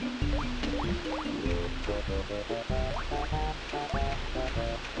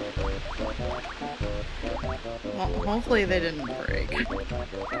 Well, hopefully they didn't break.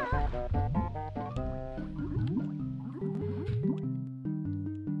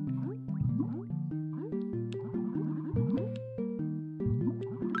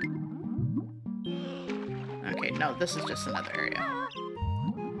 Okay, no, this is just another area.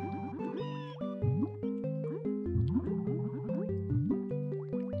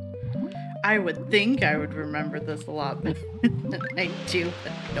 I would think I would remember this a lot better than I do,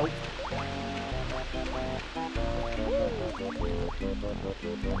 but nope.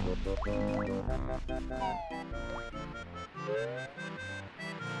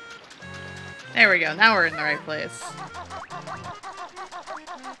 There we go, now we're in the right place.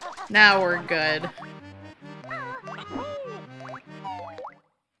 Now we're good.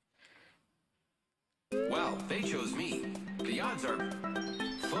 Well, they chose me. The odds are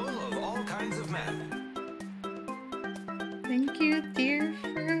full of all kinds of math. Thank you, dear,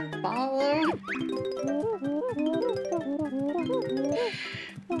 for a follow.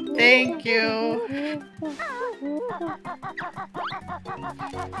 Thank you.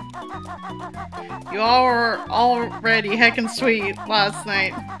 You all were already heckin' sweet last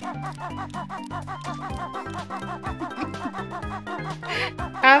night.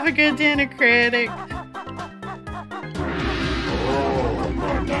 Have a good dinner, critic.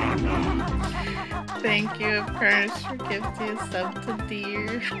 Thank you, Curtis, for gifting a sub to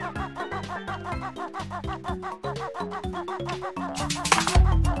Deer.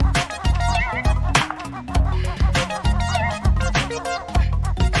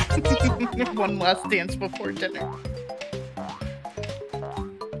 One last dance before dinner.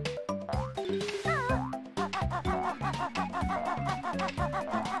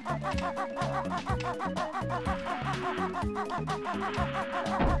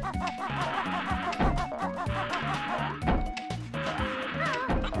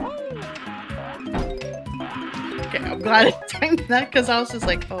 Okay, I'm glad I timed that because I was just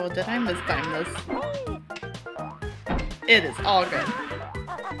like, oh, did I mistime this? It is all good.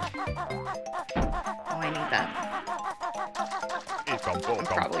 Oh, I need that. I'm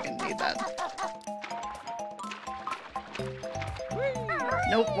probably gonna need that.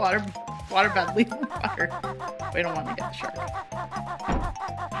 Nope, water bad, leave the water. We don't want to get the shark.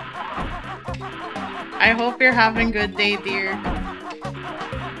 I hope you're having a good day, dear.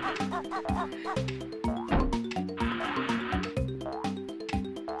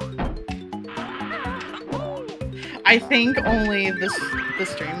 I think only the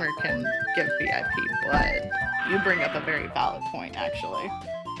streamer can give VIP, but you bring up a very valid point, actually.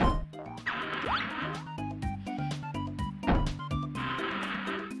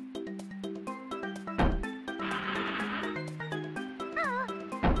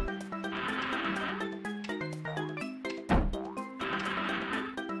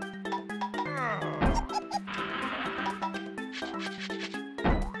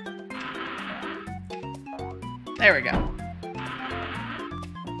 There we go.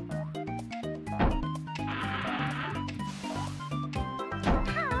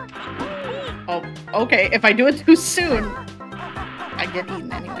 Oh, okay. If I do it too soon, I get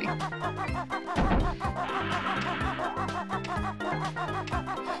eaten anyway.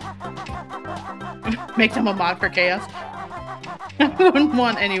 Make them a mod for chaos. I wouldn't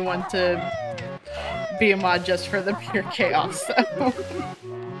want anyone to be a mod just for the pure chaos, so.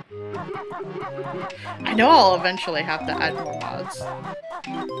 I know I'll eventually have to add more mods.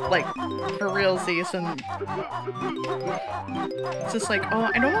 Like, for realsies, and it's just like, oh,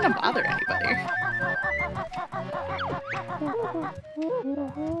 I don't want to bother anybody.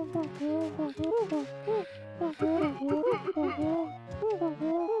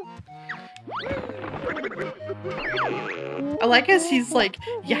 I like as he's like,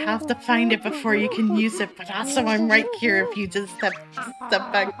 you have to find it before you can use it, but also I'm right here if you just step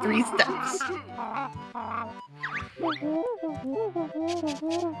back 3 steps.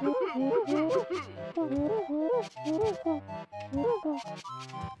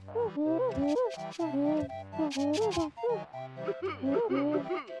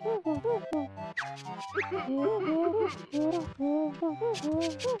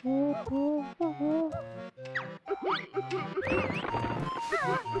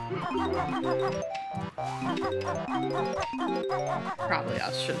 Probably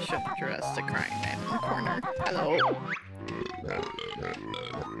I should address the crying man in the corner. Hello.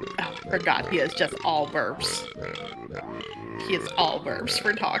 Oh, forgot he is just all burps. He is all burps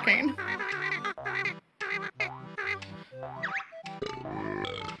for talking.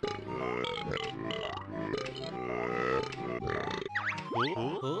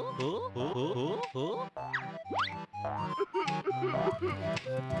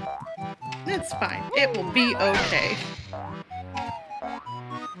 It's fine. It will be okay.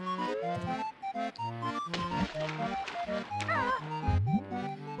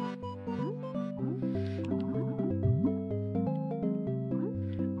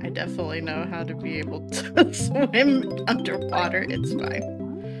 I definitely know how to be able to swim underwater. It's fine.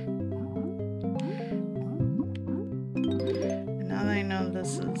 And now that I know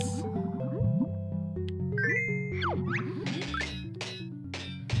this is...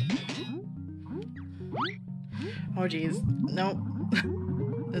 Oh geez, nope.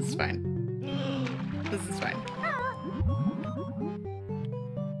 This is fine. This is fine.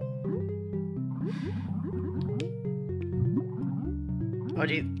 Oh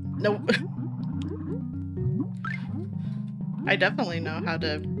geez, nope. I definitely know how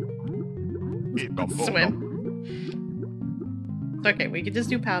to swim. It's okay, we can just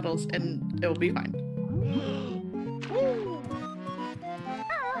do paddles and it'll be fine.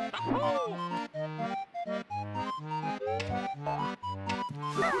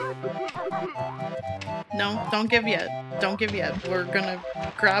 No, don't give yet. Don't give yet. We're gonna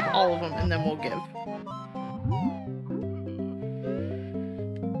grab all of them and then we'll give.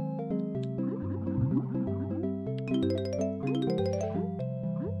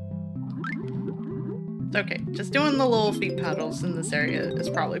 It's okay. Just doing the little feet paddles in this area is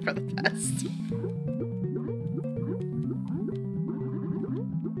probably for the best.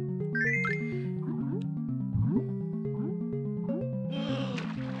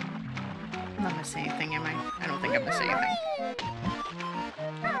 I'm not missing anything, am I? I don't think I'm missing anything.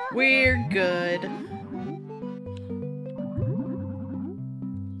 We're good.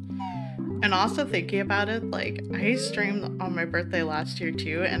 And also thinking about it, like, I streamed on my birthday last year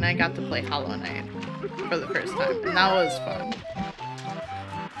too, and I got to play Hollow Knight for the first time, and that was fun.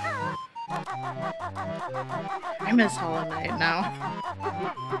 I miss Hollow Knight now.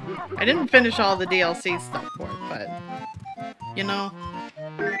 I didn't finish all the DLC stuff for it, but, you know,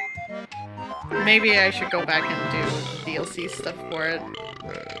 maybe I should go back and do DLC stuff for it.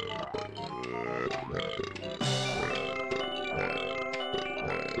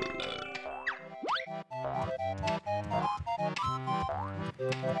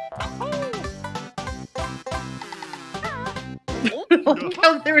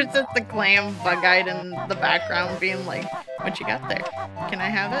 Like there was just a clam bug-eyed in the background being like, what you got there? Can I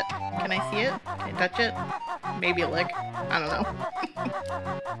have it? Can I see it? Can I touch it? Maybe a lick. I don't know.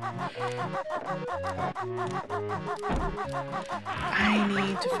 I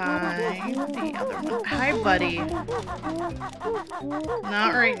need to find the other one. Hi, buddy.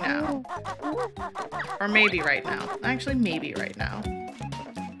 Not right now. Or maybe right now. Actually, maybe right now.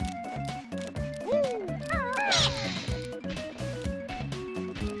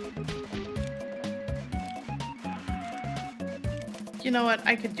 You know what?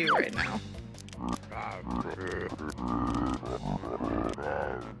 I could do right now.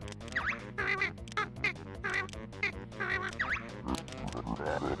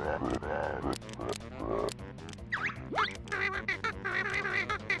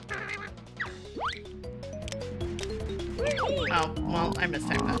 Oh, well, I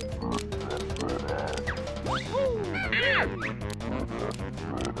mistimed that.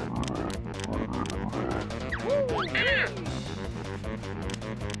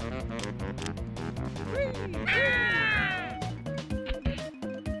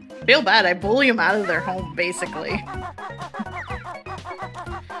 Feel bad, I bully them out of their home, basically.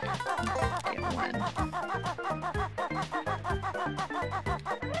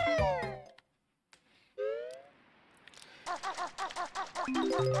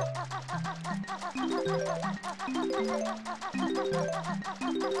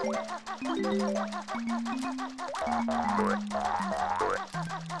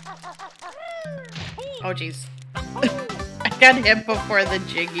 Oh jeez. I got hit before the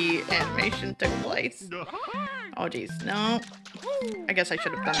jiggy animation took place. Oh jeez, no. I guess I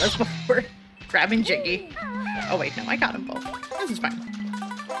should have done this before grabbing Jiggy. Oh wait, no, I got them both. This is fine.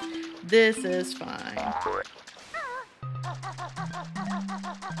 This is fine.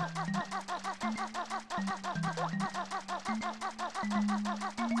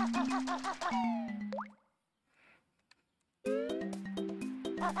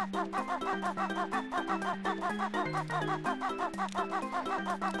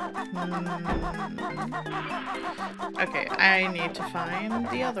 Okay, I need to find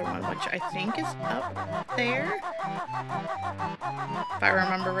the other one, which I think is up there. If I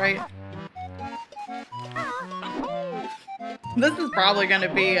remember right. This is probably going to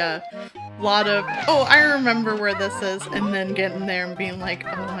be a lot of, oh, I remember where this is, and then getting there and being like, oh,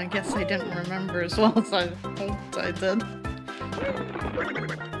 I guess I didn't remember as well as I hoped I did.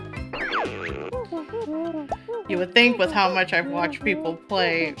 You would think with how much I've watched people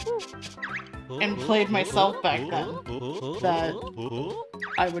play and played myself back then that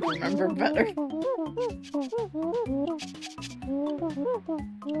I would remember better.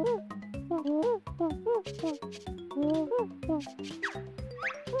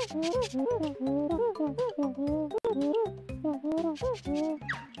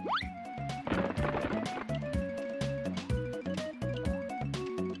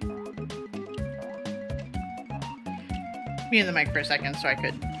 Mute the mic for a second so I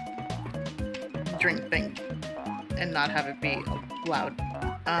could drink thing and not have it be loud.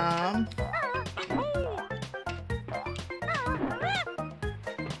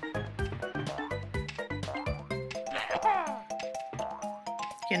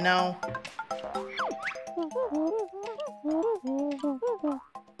 You know,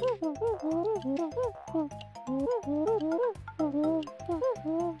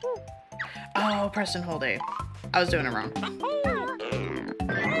 oh, press and hold A. I was doing it wrong.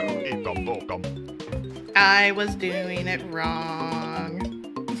 I was doing it wrong.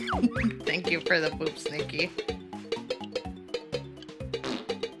 Thank you for the boops, Nikki.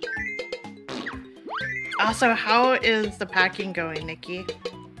 Also, how is the packing going, Nikki?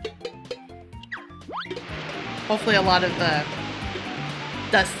 Hopefully a lot of the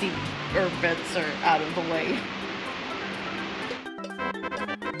dusty bits are out of the way.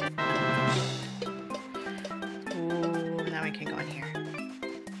 Ooh, now we can go in here.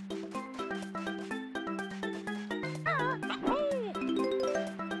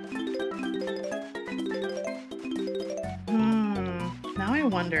 Now I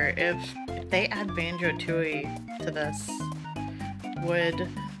wonder if they add Banjo-Kazooie to this, would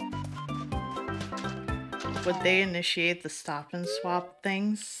they initiate the stop and swap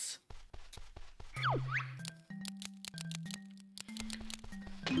things?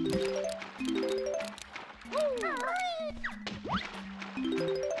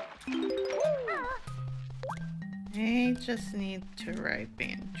 I just need to write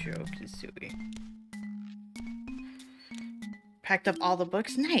Banjo-Kazooie. Packed up all the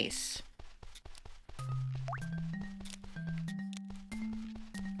books? Nice!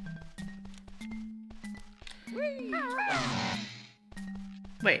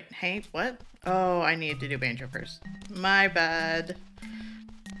 Wait, hey, what? Oh, I need to do Banjo first. My bad.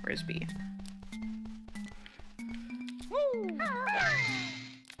 Where's B?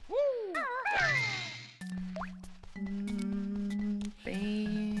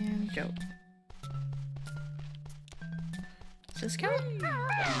 Banjo. Does this count?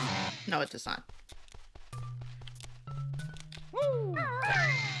 No, it does not.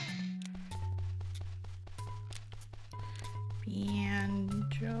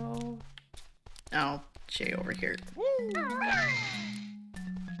 Banjo. Oh, J over here.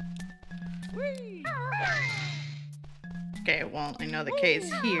 Okay, well, I know the K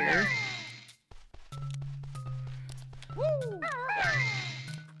is here.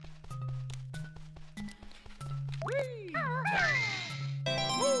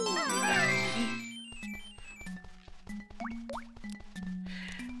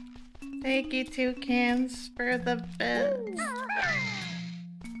 Thank you, Toucans, for the bits.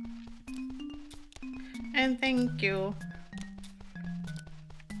 And thank you.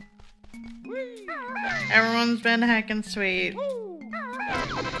 Everyone's been heckin' sweet.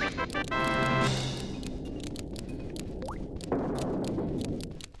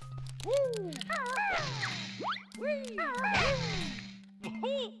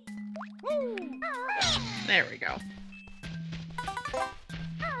 There we go.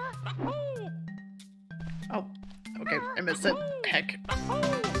 Oh, okay, I missed it. Heck.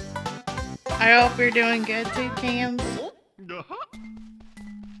 I hope you're doing good, Toucans.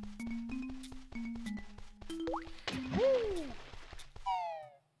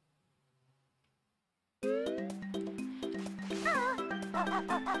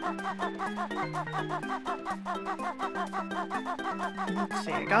 Let's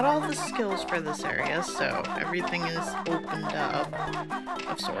see, I got all the skills for this area, so everything is opened up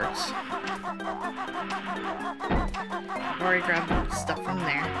of sorts. I've already grabbed stuff from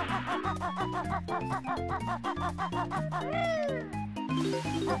there.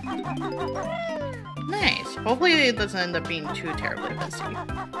 Nice. Hopefully it doesn't end up being too terribly busy.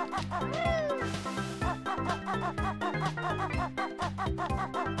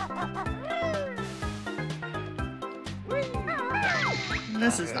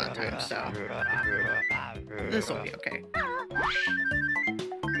 This is not time, so this will be okay.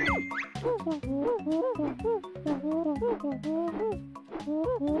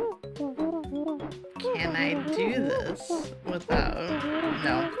 Can I do this without...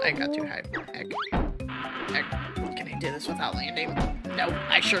 No, I got too high. Heck. Can I do this without landing? No,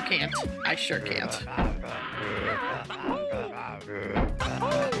 I sure can't. I sure can't.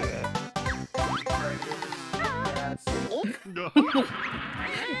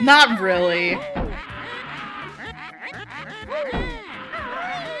 Not really.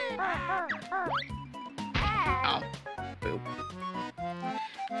 Oh, boop.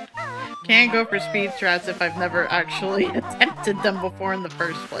 Can't go for speed strats if I've never actually attempted them before in the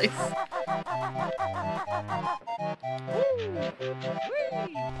first place.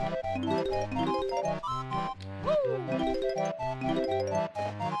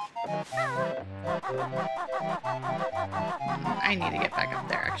 I need to get back up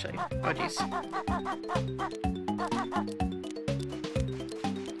there, actually. Oh, jeez.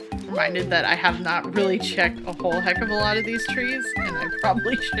 Reminded that I have not really checked a whole heck of a lot of these trees, and I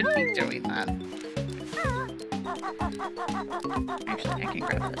probably should be doing that. Actually, I can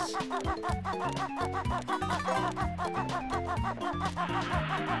grab this.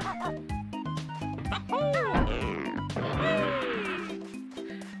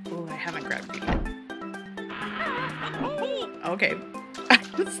 Ooh, I haven't grabbed it yet. Okay. I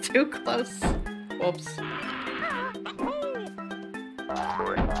was too close. Whoops.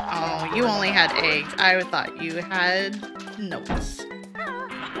 Oh, you only had eggs. I thought you had notes.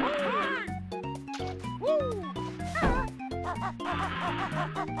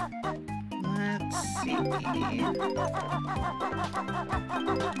 Let's see.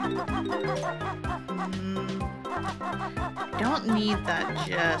 Don't need that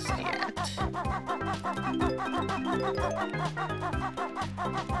just yet.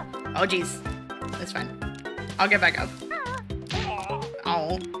 Oh, jeez. That's fine. I'll get back up.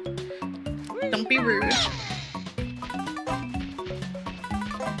 Oh. Don't be rude.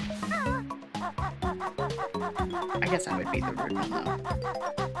 I guess I would be the rude one, though.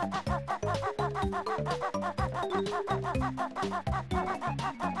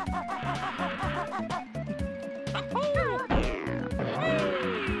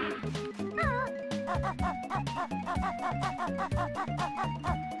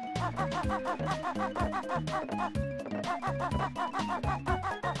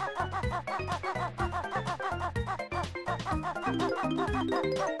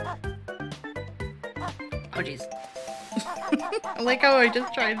 Oh, jeez. I like how I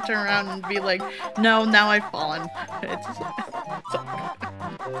just tried to turn around and be like, no, now I've fallen. It's just... Oh,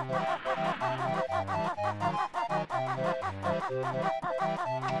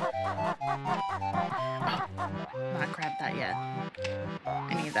 not grabbed that yet.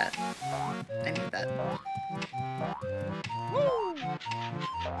 I need that. I need that.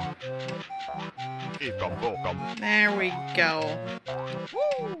 There we go.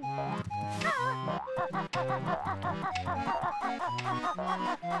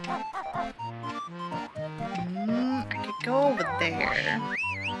 I could go over there.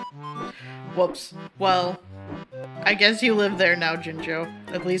 Whoops. Well, I guess you live there now, Jinjo.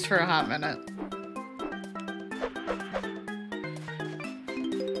 At least for a hot minute.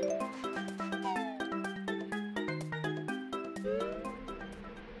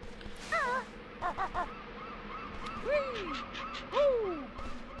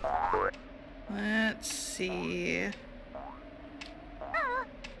 Let's see.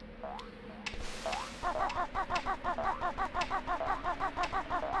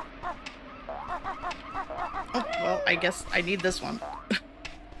 Oh, well, I guess I need this one.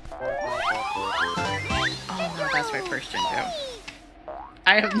 Oh, no, that's my first Jinjo.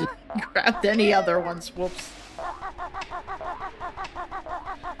 I haven't grabbed any other ones. Whoops.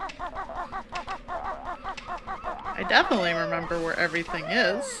 I definitely remember where everything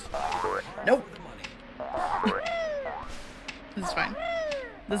is. Nope. This is fine.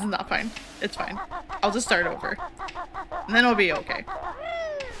 This is not fine. It's fine. I'll just start over. And then it'll be okay.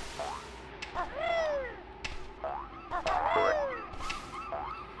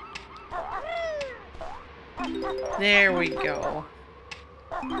 There we go.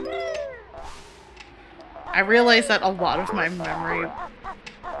 I realize that a lot of my memory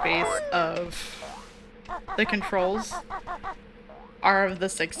base of the controls are of the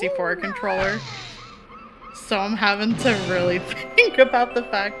 64 controller. So I'm having to really think thinking about the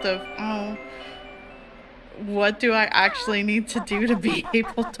fact of, oh, what do I actually need to do to be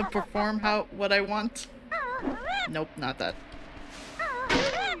able to perform what I want? Nope, not that.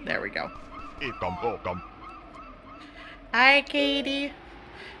 There we go. Hi, Katie.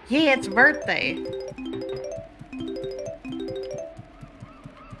 Yeah, it's birthday.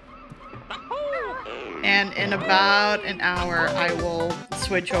 And in about an hour, I will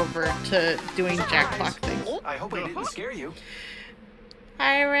switch over to doing jackpot things. I hope I didn't scare you.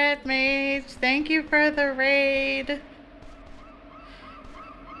 Hi, Red Mage. Thank you for the raid.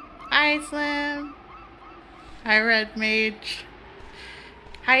 Hi, Slim. Hi, Red Mage.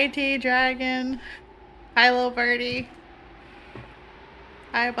 Hi, T-Dragon. Hi, Little Birdie.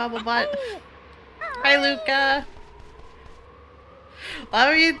 Hi, Bubble Butt. Hi, Luca.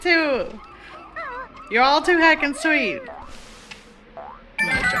 Love you too. You're all too heckin' sweet. I'm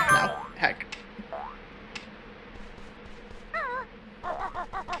gonna jump now. Heck.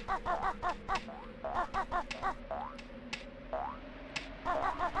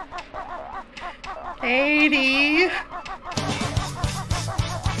 Katie.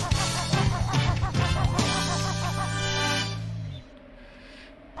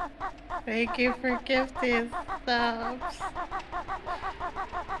 Thank you for gifting subs.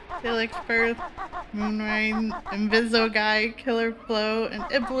 Felix Birth, Moonrain, Inviso Guy, Killer Flow, and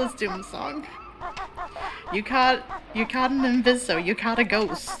Iblis Doom Song. You caught an Inviso, you caught a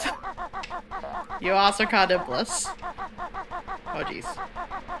ghost. You also caught Iblis. Oh jeez.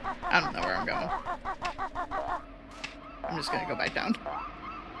 I don't know where I'm going. I'm just gonna go back down.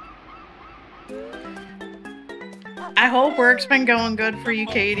 I hope work's been going good for you,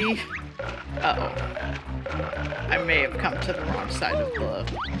 Katie. Uh-oh. I may have come to the wrong side of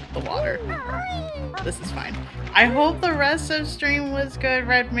the water. This is fine. I hope the rest of stream was good,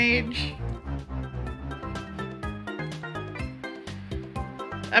 Red Mage.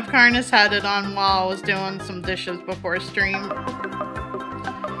 Epcarnus had it on while I was doing some dishes before stream.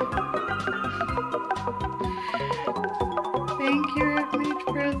 Thank you, Red Mage,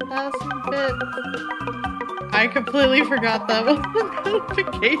 for 1,000 bits. I completely forgot that was the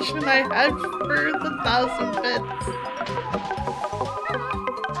notification I had for the 1,000 bits.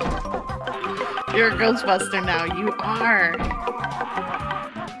 You're a Ghostbuster now. You are.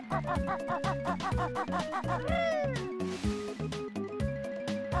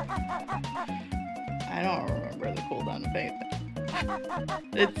 I don't remember the cooldown of anything.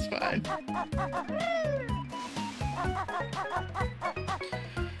 It's fine.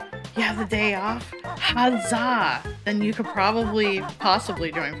 You have the day off? Huzzah! Then you could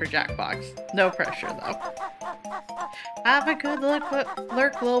possibly join for Jackbox. No pressure, though. Have a good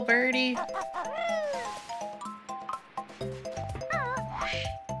lurk, little birdie.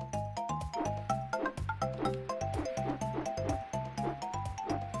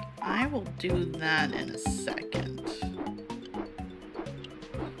 I will do that in a second.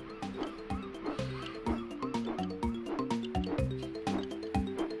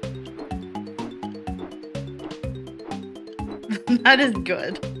 That is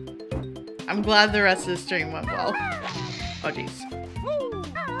good. I'm glad the rest of the stream went well. Oh jeez.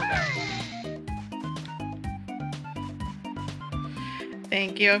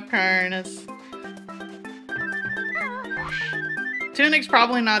 Thank you, Epcarnus. Tunic's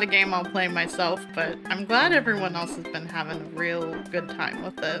probably not a game I'll play myself, but I'm glad everyone else has been having a real good time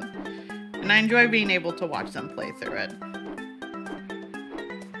with it. And I enjoy being able to watch them play through it.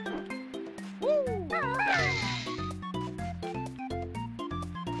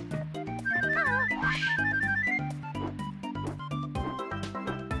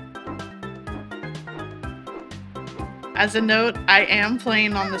 As a note, I am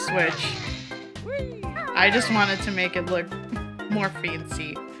playing on the Switch. I just wanted to make it look more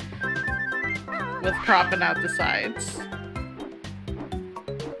fancy with cropping out the sides.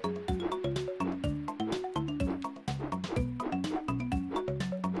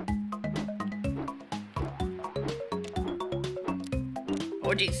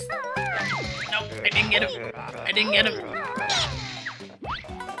 Oh jeez. Nope, I didn't get him. I didn't get him.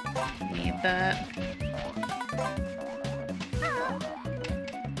 Need that.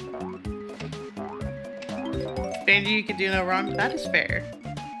 Banjo, you could do no wrong. That is fair.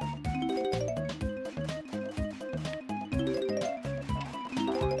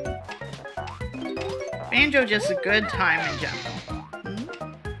 Banjo just a good time in general.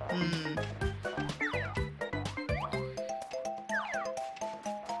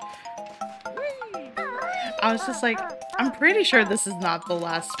 I was just like, I'm pretty sure this is not the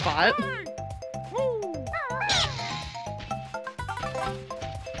last spot.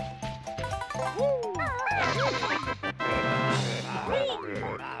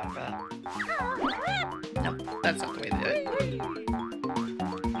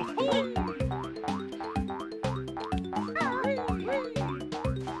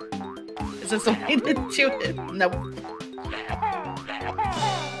 this a way to do it? Nope.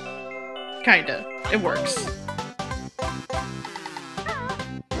 Kinda. It works.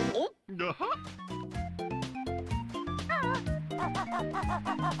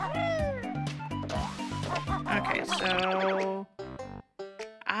 Okay, so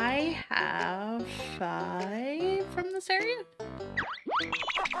I have 5 from this area.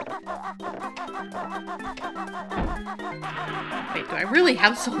 Wait, do I really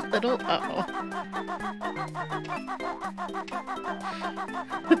have so little? Uh-oh.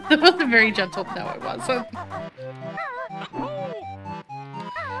 That wasn't very gentle. No, it wasn't.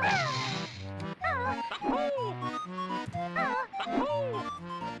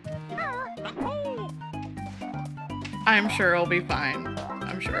 I'm sure it'll be fine.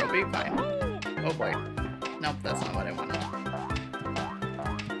 I'm sure it'll be fine. Oh boy. Nope, that's not what I wanted.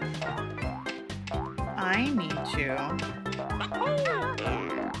 I need to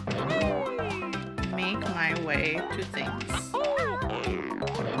make my way to things.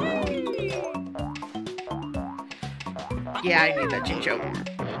 Yeah, I need that Jinjo.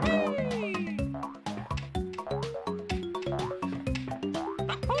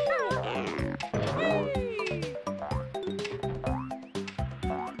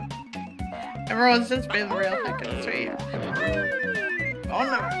 Everyone's just been real heckin' sweet. Oh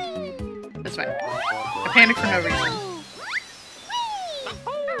no. That's fine. I panicked for no reason.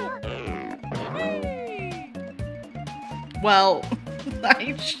 Well,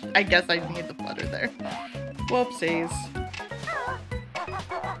 I guess I need the flutter there. Whoopsies.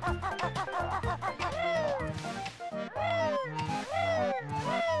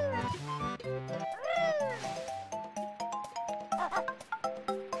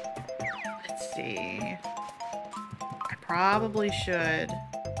 Let's see. I probably should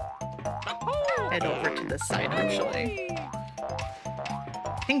head over to this side, actually.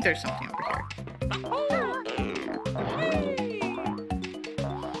 I think there's something over here.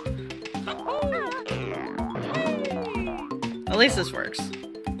 At least this works.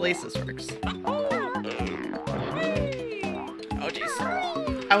 At least this works. Oh,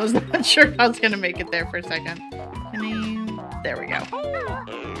 jeez. I was not sure I was gonna make it there for a second. I mean, there we go.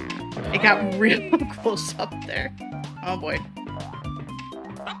 It got real close up there. Oh boy.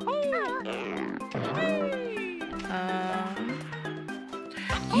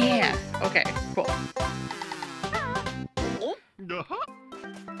 Yeah. Okay. Cool.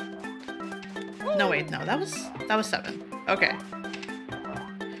 No, wait. No, that was 7. Okay.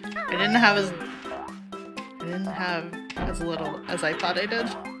 I didn't have as little as I thought I did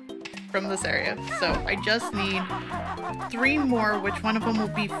from this area. So I just need 3 more, which one of them will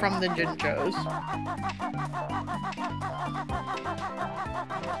be from the Jinjos.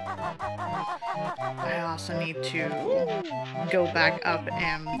 I also need to go back up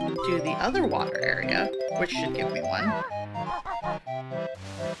and do the other water area, which should give me 1.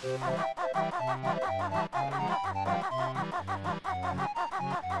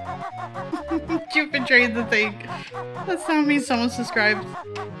 You've betrayed the thing. That's not me, someone subscribed.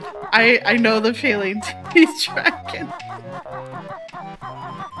 I know the feeling. He's tracking.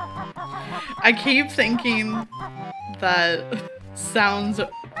 I keep thinking that sounds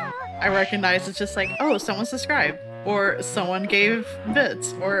I recognize. It's just like, oh, someone subscribed. Or someone gave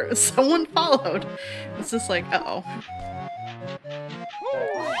bits. Or someone followed. It's just like, uh-oh.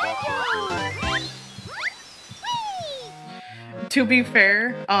 To be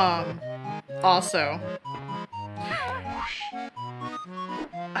fair, also,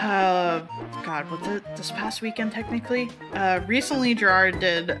 God, was it this past weekend technically? Recently Gerard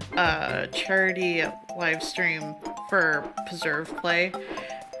did a charity live stream for Preserve Play,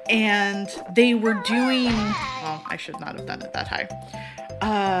 and they were doing, well, I should not have done it that high.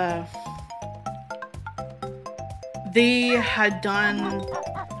 They had done,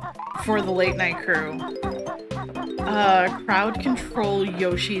 for the late night crew, crowd control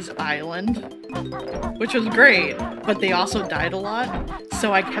Yoshi's Island, which was great, but they also died a lot,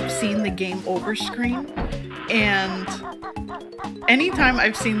 so I kept seeing the game over screen, and anytime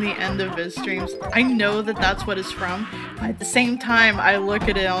I've seen the end of his streams, I know that that's what it's from, but at the same time, I look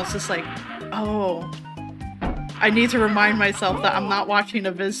at it and it's just like, oh, I need to remind myself that I'm not watching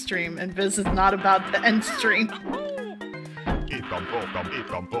a Viz stream, and Viz is not about the end stream.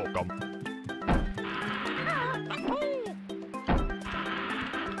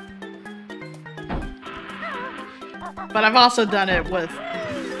 But I've also done it with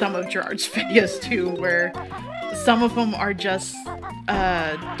some of Gerard's videos too, where some of them are just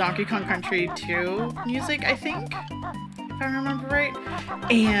Donkey Kong Country 2 music, I think, if I remember right.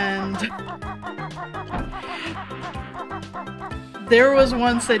 And there was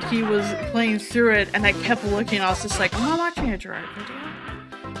once that he was playing through it and I kept looking, I was just like, I'm not watching a Gerard video.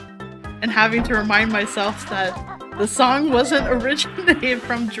 And having to remind myself that the song wasn't originated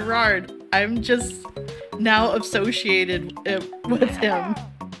from Gerard. I'm just now associated it with him.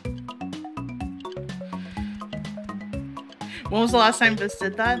 When was the last time Viz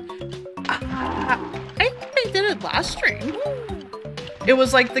did that? I think they did it last stream. It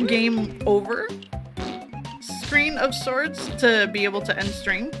was like the game over screen of sorts to be able to end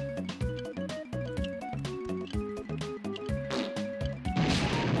stream.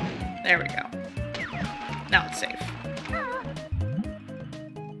 There we go. Now it's safe.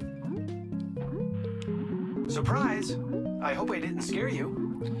 Surprise! I hope I didn't scare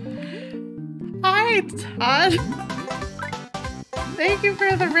you. Hi, Todd. Thank you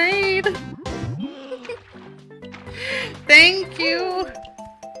for the raid. Thank you.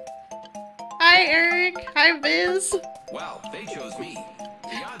 Hi, Eric. Hi, Viz. Well, they chose me.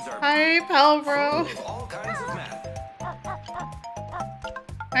 The odds are Hi, Palbro. full of all kinds of math.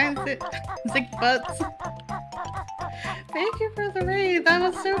 Hi, Zick Butts. Thank you for the raid. That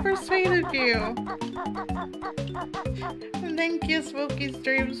was super sweet of you. And thank you, Spooky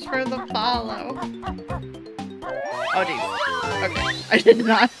Streams, for the follow. Oh, geez. Okay. I did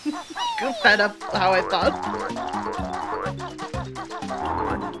not goof that up how I thought.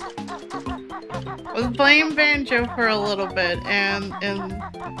 I was playing Banjo for a little bit, and in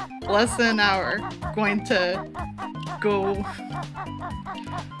less than an hour, going to go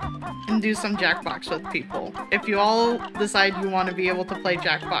and do some Jackbox with people. If you all decide you want to be able to play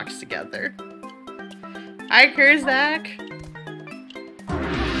Jackbox together. Hi, Kurzak.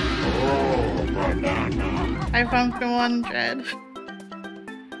 Hi, Pumpkin 100.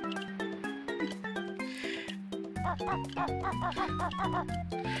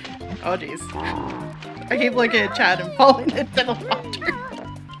 Oh, jeez. I keep looking at chat and falling into the water.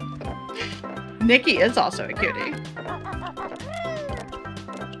 Nikki is also a cutie.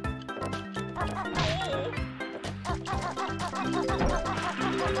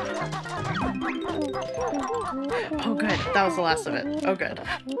 Oh, good. That was the last of it. Oh, good.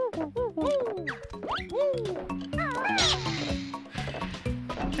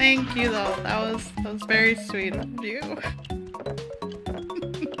 Thank you, though. That was very sweet of you.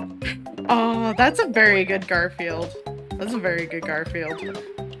 Oh, that's a very good Garfield. That's a very good Garfield.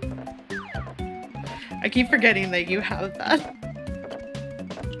 I keep forgetting that you have that.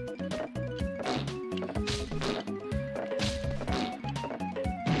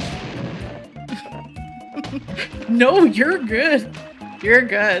 No, you're good. You're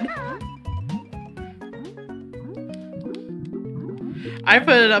good. I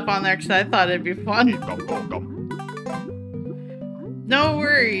put it up on there because I thought it'd be fun. No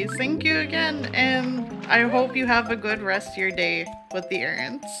worries. Thank you again, and I hope you have a good rest of your day with the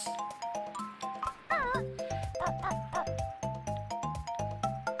errands.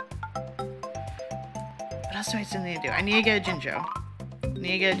 What else do I still need to do? I need to get a Jinjo. I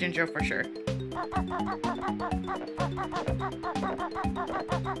need to get a Jinjo for sure.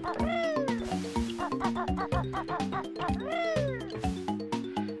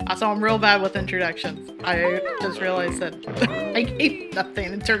 Also, I'm real bad with introductions. I just realized that I gave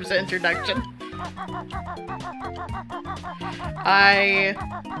nothing in terms of introduction. I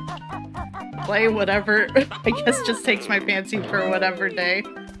play whatever, I guess just takes my fancy for whatever day.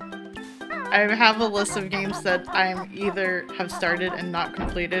 I have a list of games that I'm either have started and not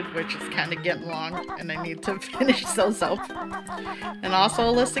completed, which is kind of getting long, and I need to finish those up. And also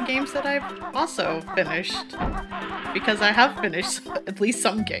a list of games that I've also finished, because I have finished at least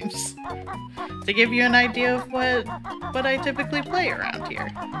some games, to give you an idea of what I typically play around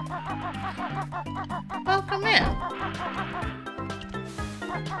here. Welcome in.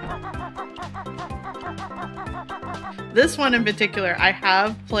 This one in particular, I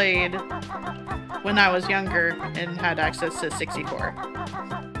have played when I was younger and had access to 64.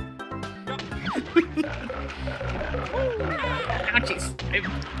 Ouchies.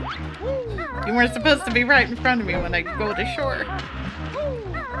 You weren't supposed to be right in front of me when I go to shore.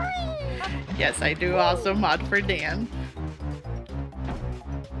 Yes, I do also mod for Dan.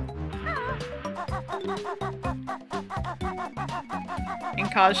 And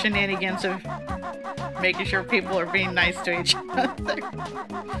cause shenanigans of making sure people are being nice to each other.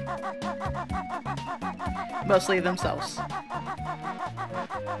 Mostly themselves.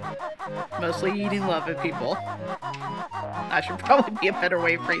 Mostly eating love at people. That should probably be a better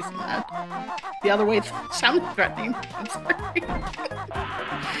way of phrasing that. The other way sounded threatening. I'm sorry.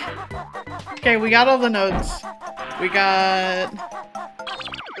 Okay, we got all the nodes. We got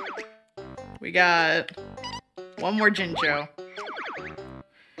one more Jinjo.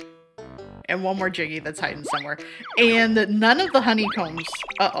 And one more Jiggy that's hiding somewhere. And none of the honeycombs.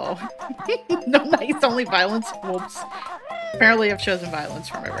 Uh-oh. No nice, only violence. Whoops. Apparently I've chosen violence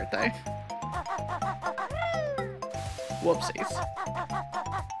for my birthday. Whoopsies.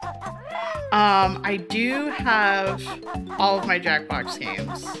 I do have all of my Jackbox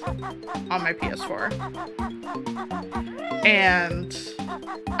games on my PS4. And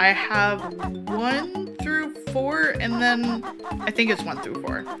I have 1 through 4, and then I think it's 1 through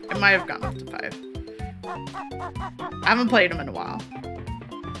 4. It might have gone up to 5. I haven't played them in a while.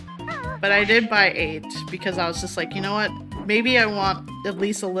 But I did buy 8 because I was just like, you know what? Maybe I want at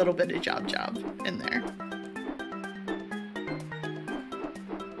least a little bit of Job in there.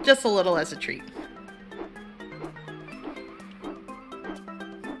 Just a little as a treat.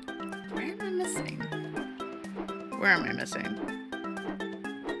 Where am I missing? Where am I missing?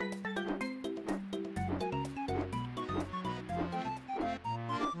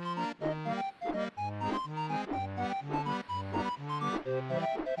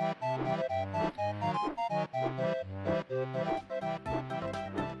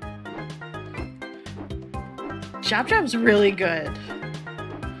 Job's really good.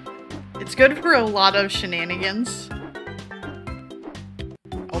 It's good for a lot of shenanigans.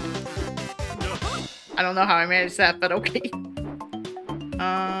 Oh. I don't know how I managed that, but okay.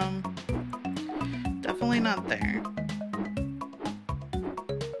 Definitely not there.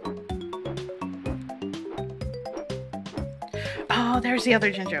 Oh, there's the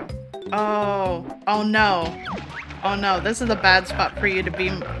other Jinjo. Oh no. Oh no, this is a bad spot for you to be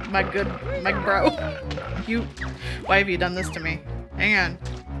my bro. Why have you done this to me? Hang on.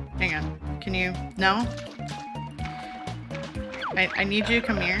 Hang on. Can you? No? I need you to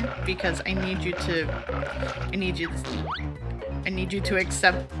come here because I need you to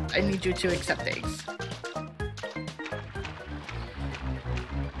accept eggs.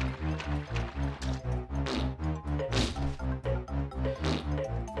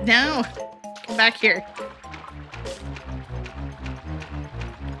 No! Come back here.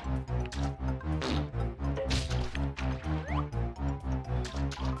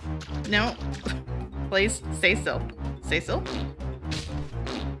 No. Please, stay still. Stay still.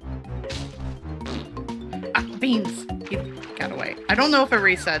 Ah, beans! He got away. I don't know if it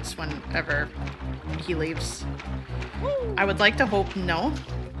resets whenever he leaves. I would like to hope no,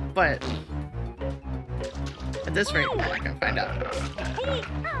 but at this rate, we're not gonna find out.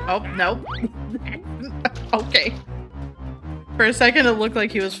 Oh, no. Okay. For a second, it looked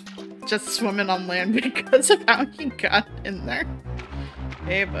like he was just swimming on land because of how he got in there.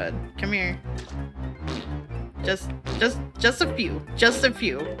 Hey, bud, come here. Just a few. Just a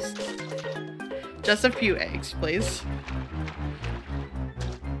few. Just a few eggs, please.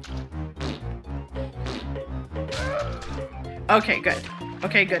 Okay, good.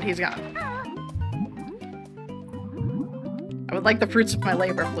 Okay, good. He's gone. I would like the fruits of my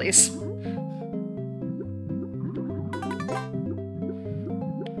labor, please.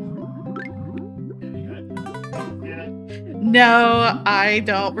 No, I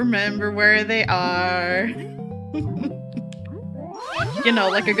don't remember where they are. You know,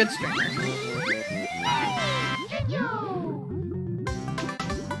 like a good streamer.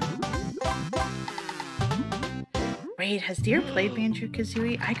 Wait, has Deer played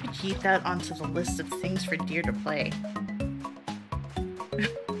Banjo-Kazooie? I could yeet that onto the list of things for Deer to play.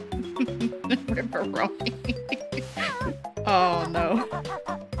 Ripperoni. Oh no.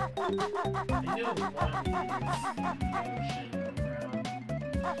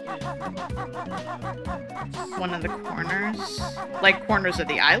 One of the corners? Like corners of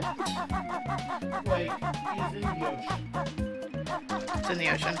the island? Like, it's in the ocean. It's in the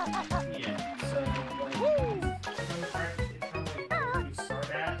ocean. Yeah, so, like, you start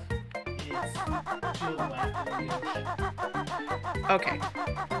at, it's to the left of the ocean. Okay.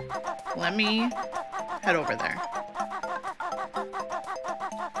 Let me head over there.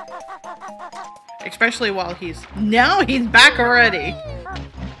 Especially while he's... No, he's back already!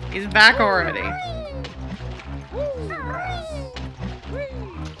 He's back already.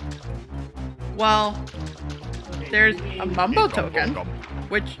 Well, there's a Mumbo token,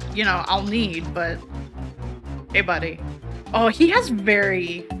 which, you know, I'll need, but... Hey, buddy. Oh, he has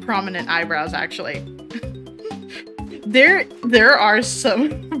very prominent eyebrows, actually. There are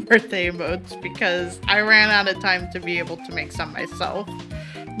some birthday emotes because I ran out of time to be able to make some myself.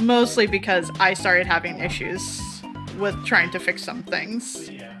 Mostly because I started having issues with trying to fix some things.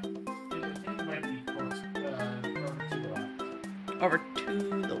 But yeah, I think it might be Over to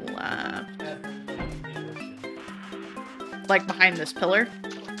the left. at the ocean. Like behind this pillar?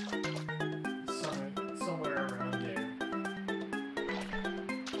 Somewhere around there.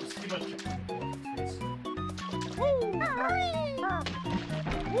 Just keep much checkpoint face.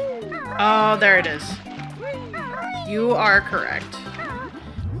 Oh, there it is. You are correct.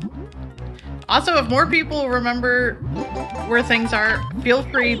 Also, if more people remember where things are, feel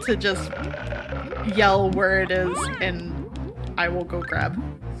free to just yell where it is and I will go grab.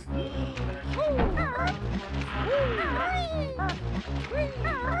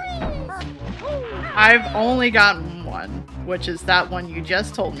 I've only gotten one, which is that one you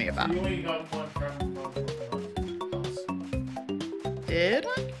just told me about. You only got one from Did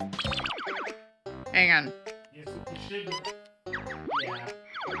I? Hang on. Yes, you should. Yeah.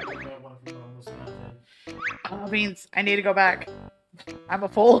 You got one from Almost Mountain. Oh, means I need to go back. I'm a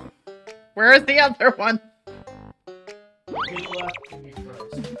fool. Where is the other one? Take left and you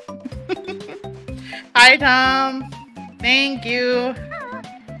first. Hi, Tom. Thank you.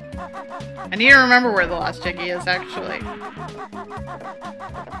 I need to remember where the last Jiggy is, actually.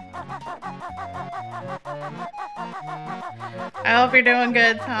 I hope you're doing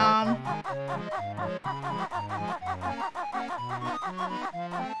good, Tom.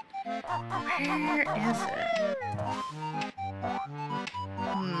 Where is it?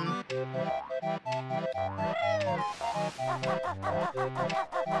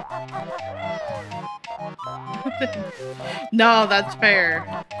 No, that's fair.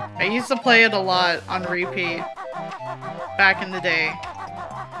 I used to play it a lot on repeat back in the day.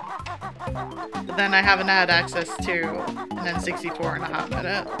 But then I haven't had access to an N64 in a hot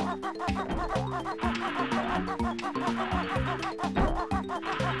minute.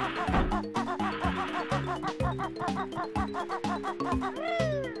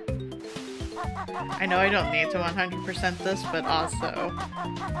 I know I don't need to 100% this, but also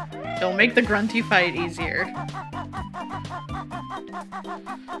it'll make the grunty fight easier.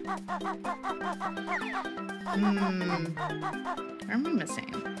 Where am I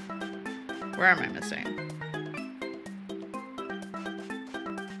missing? Where am I missing?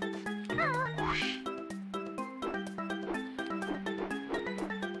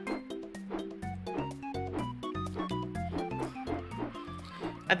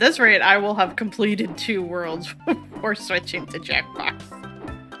 At this rate, I will have completed 2 worlds before switching to Jackbox.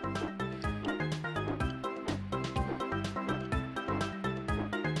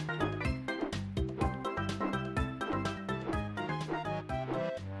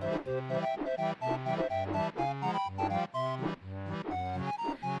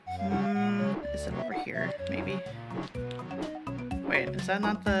 Is it over here? Maybe? Wait, is that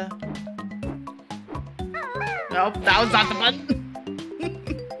not the... Nope, that was not the button!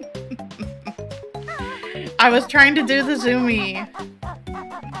 I was trying to do the zoomy.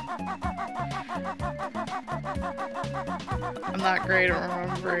 I'm not great at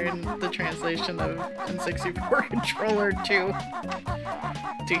remembering the translation of N64 controller to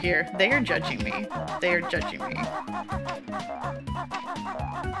here. They are judging me. They are judging me.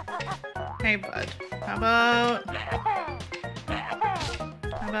 Hey, bud. How about...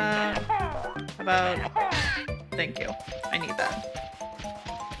 Thank you. I need that.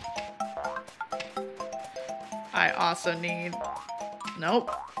 I also need... Nope.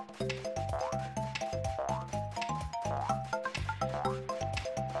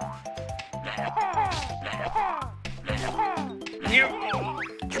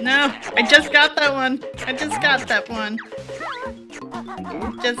 No, I just got that one. I just got that one.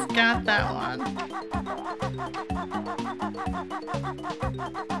 Just got that one.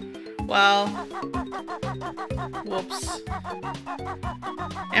 Well, whoops.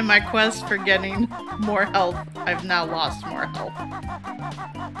 In my quest for getting more health, I've now lost more health.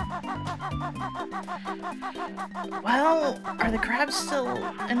 Well, are the crabs still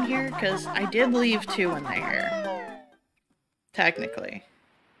in here? Because I did leave 2 in there. Technically.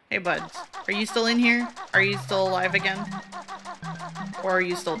 Hey, buds. Are you still in here? Are you still alive again? Or are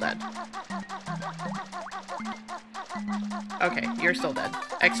you still dead? Okay, you're still dead.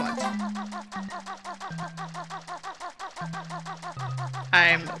 Excellent.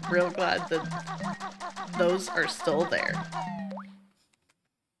 I'm real glad that those are still there.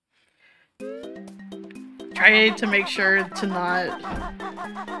 Try to make sure to not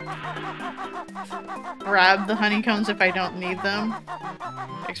grab the honeycombs if I don't need them.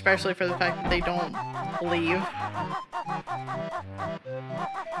 Especially for the fact that they don't leave.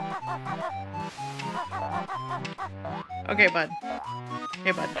 Okay, bud.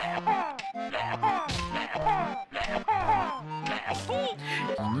 Hey, bud.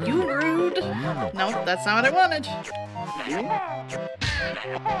 You rude! Nope, that's not what I wanted.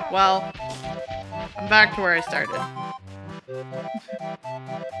 Well, I'm back to where I started.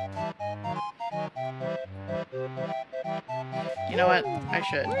 You know what?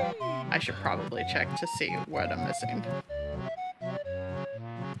 I should probably check to see what I'm missing.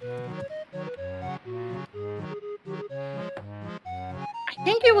 I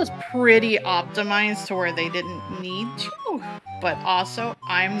think it was pretty optimized to where they didn't need to, but also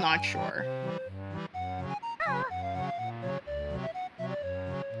I'm not sure.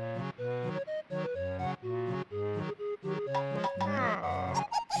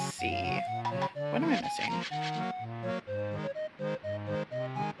 Let's see. What am I missing?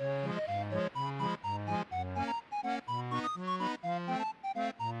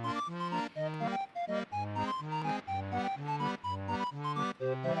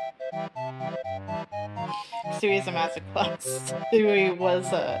 Kazooie is a massive class. Kazooie was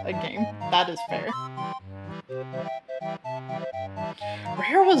a game. That is fair.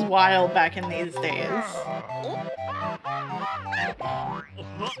 Rare was wild back in these days.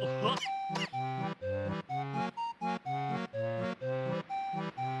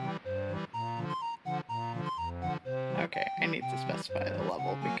 Okay, I need to specify the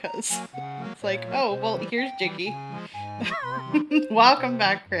level because it's like, oh, well, here's Jiggy. Welcome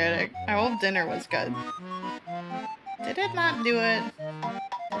back, critic. I hope dinner was good. Did it not do it?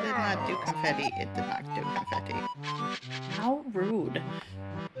 Did it not do confetti? It did not do confetti. How rude.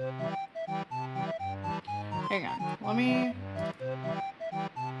 Hang on, let me...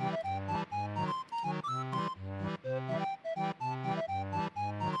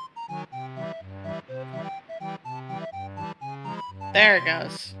 There it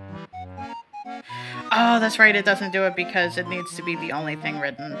goes. Oh, that's right, it doesn't do it because it needs to be the only thing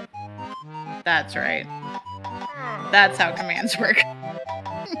written. That's right. That's how commands work.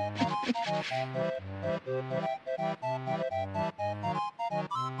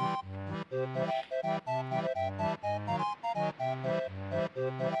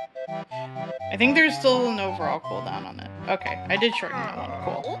 I think there's still an overall cooldown on it. Okay, I did shorten that one.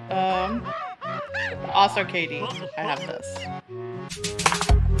 Cool. Also, Katie, I have this.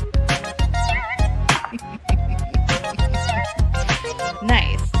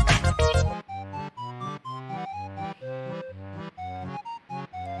 Nice.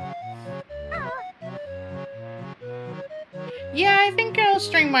 Yeah, I think I'll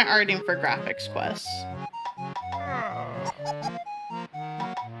string my arting for graphics quests.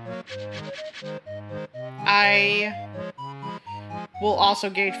 I will also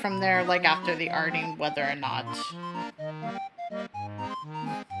gauge from there, like after the arting, whether or not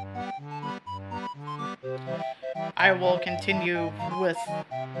I will continue with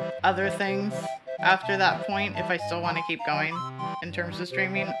other things after that point, if I still want to keep going in terms of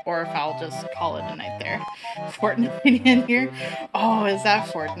streaming, or if I'll just call it a night there. Fortnite in here. Oh, is that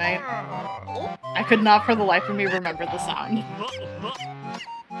Fortnite? I could not for the life of me remember the sound.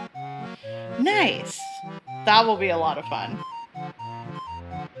 Nice! That will be a lot of fun.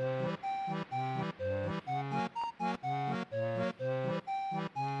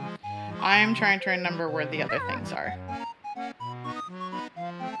 I'm trying to remember where the other things are.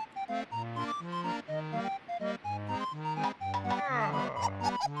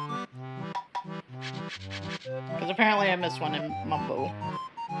 Because apparently I missed one in Mumbo.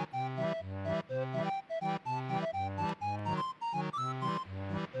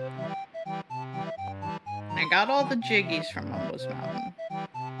 I got all the jiggies from Mumbo's Mountain.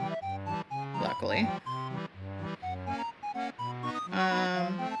 Luckily.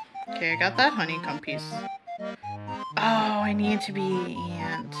 Okay, I got that honeycomb piece. Oh, I need to be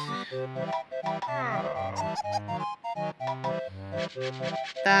ant.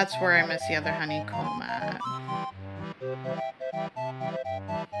 That's where I miss the other honeycomb at.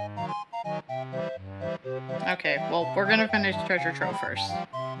 Okay, well, we're gonna finish Treasure Trove first.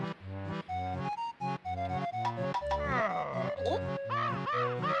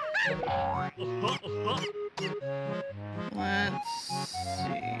 Let's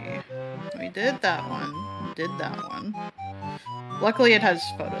see. We did that one. We did that one. Luckily, it has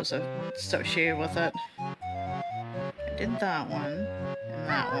photos associated with it. I did that one. And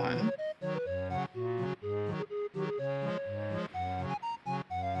that one.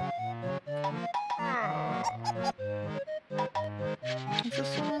 Is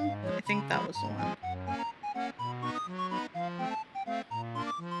this the one? I think that was the one.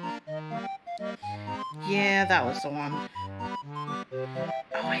 Yeah, that was the one.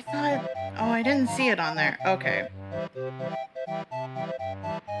 Oh, I thought... Oh, I didn't see it on there. Okay.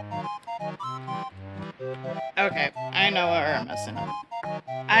 Okay, I know where I'm missing them.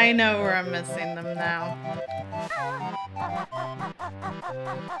 I know where I'm missing them now.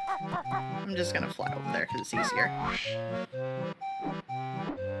 I'm just gonna fly over there because it's easier.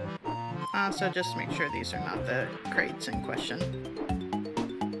 So just make sure these are not the crates in question.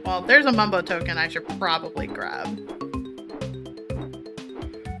 Well, there's a Mumbo token I should probably grab.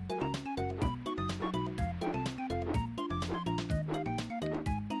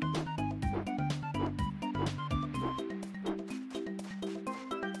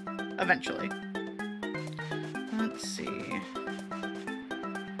 Eventually. Let's see.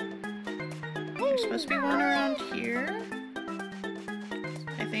 There's supposed to be one around here.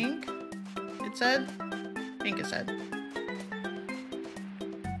 I think. It said? I think it said.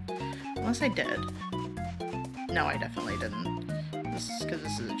 Unless I did. No, I definitely didn't. This is because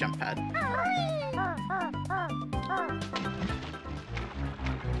this is a jump pad.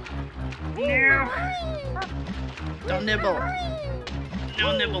 No! Don't nibble.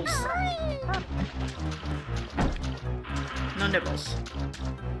 No nibbles. No nibbles.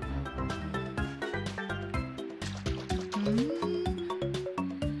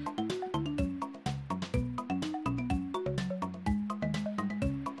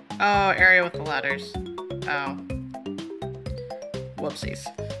 Oh, area with the ladders. Oh. Whoopsies.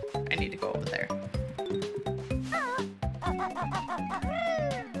 I need to go over there.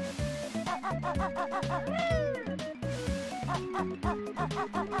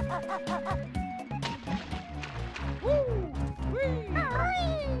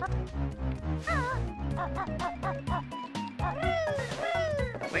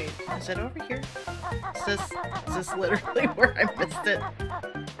 Wait, is it over here? Is this literally where I missed it?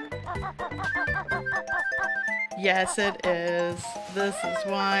 Yes, it is. This is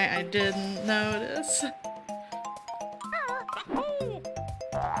why I didn't notice.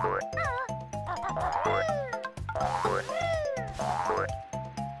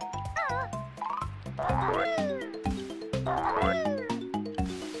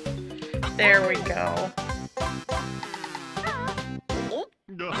 There we go.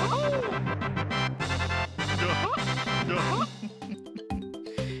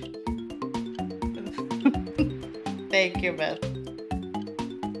 Thank you, Beth.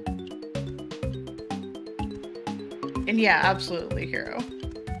 And yeah, absolutely, hero.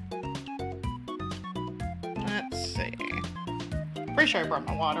 Let's see. Pretty sure I brought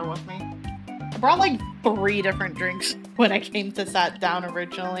my water with me. I brought like 3 different drinks when I came to sat down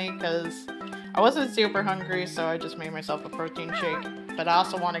originally because I wasn't super hungry, so I just made myself a protein shake. But I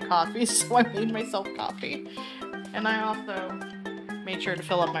also wanted coffee, so I made myself coffee. And I also made sure to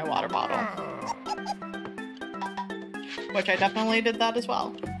fill up my water bottle. Which I definitely did that as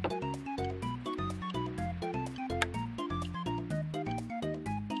well.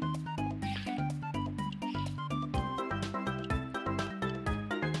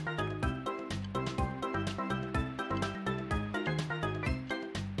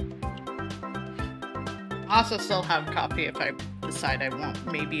 I also still have coffee if I decide I want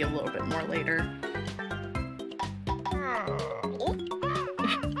maybe a little bit more later.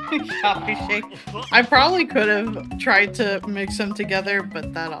 Coffee shake. I probably could have tried to mix them together,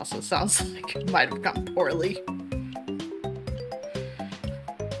 but that also sounds like it might have gone poorly.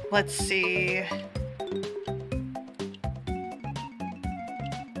 Let's see.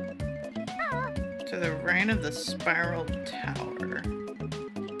 To the right of the spiral tower.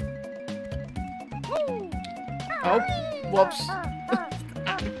 Oh, whoops.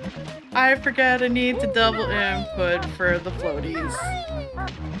 I forgot I need to double input for the floaties.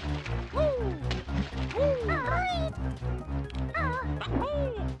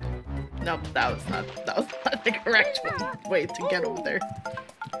 Nope, that was not the correct way to get over there.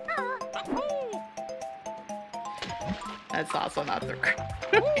 That's also not the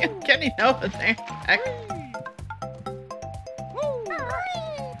correct. Getting over there. Heck.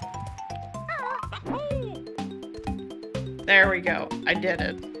 There we go. I did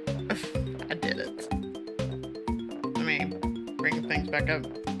it. I did it. Let me bring things back up.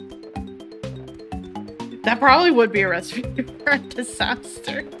 That probably would be a recipe for a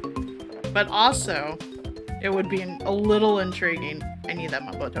disaster. But also, it would be a little intriguing. I need that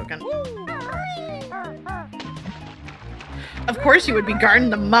Mumbo token. Of course you would be guarding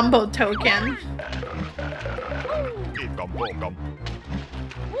the Mumbo token.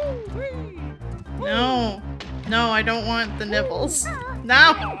 No. No, I don't want the nibbles.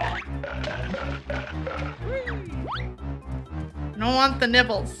 No! I don't want the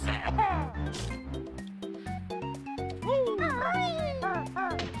nibbles.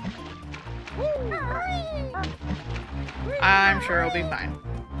 I'm sure it'll be fine.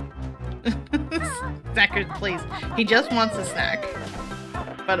 Snacker, please. He just wants a snack.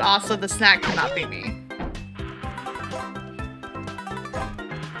 But also the snack cannot be me.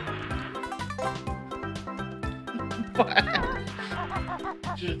 What?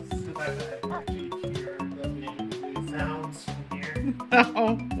 Just sit back.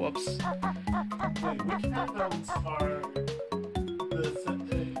 Oh, whoops. Wait, which headphones are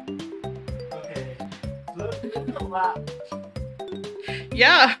okay. The loud.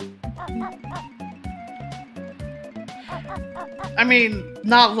 Yeah. I mean,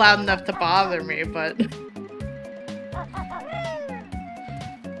 not loud enough to bother me, but...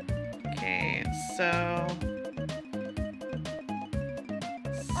 Okay, so...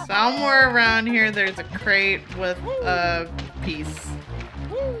 Somewhere around here there's a crate with a piece.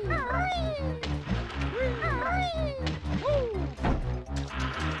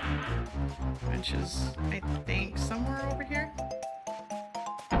 Which is, I think, somewhere over here.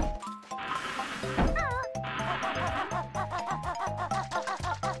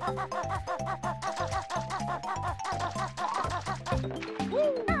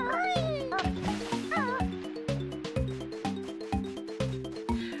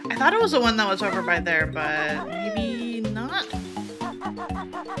 I thought it was the one that was over by there, but maybe not.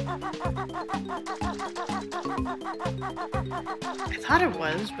 I thought it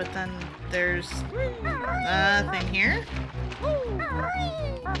was, but then there's nothing here.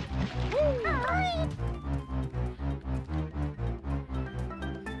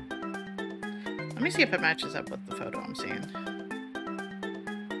 Let me see if it matches up with the photo I'm seeing.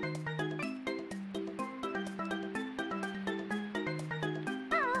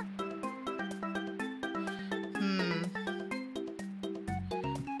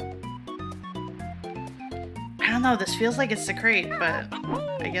 I don't know, this feels like it's the crate, but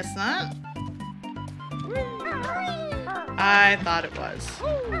I guess not. I thought it was.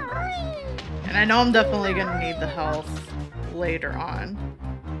 And I know I'm definitely gonna need the health later on.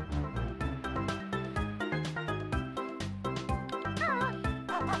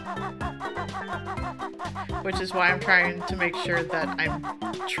 Which is why I'm trying to make sure that I'm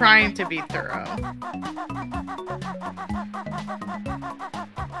trying to be thorough.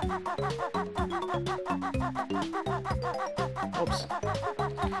 Oops.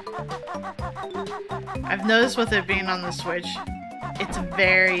 I've noticed with it being on the Switch, it's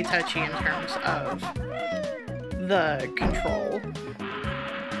very touchy in terms of the control.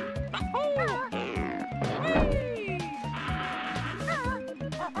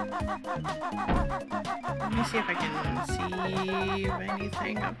 Let me see if I can see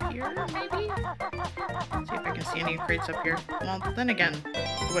anything up here, maybe? See if I can see any crates up here. Well, then again,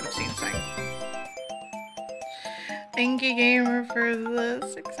 I would have seen something. Thank you, Gamer, for the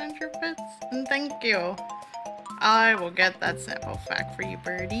 600 bits, and thank you. I will get that sample fact for you,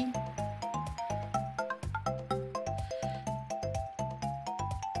 birdie.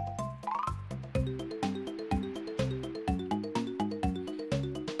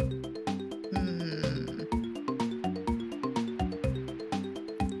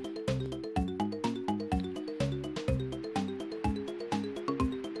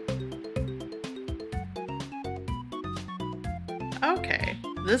 Okay,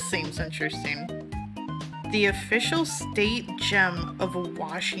 this seems interesting. The official state gem of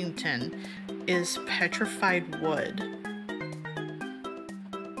Washington is petrified wood.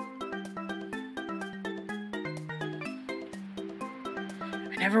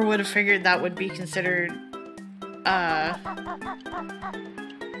 I never would have figured that would be considered a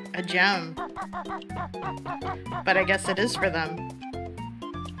gem. But I guess it is for them.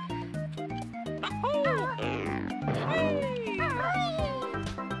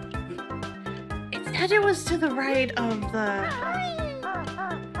 It was to the right of the,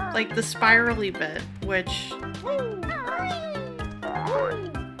 like, the spirally bit, which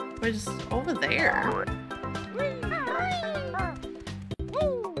was over there.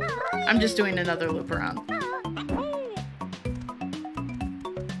 I'm just doing another loop around.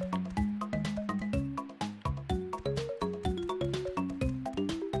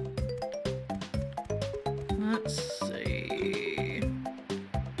 Let's see.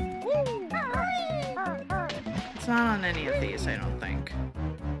 It's not on any of these, I don't think.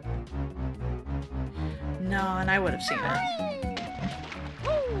 No, and I would have seen it.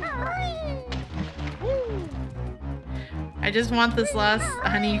 I just want this last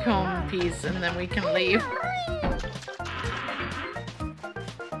honeycomb piece and then we can leave.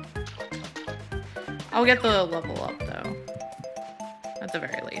 I'll get the level up though. At the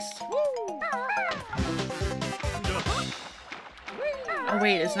very least. Oh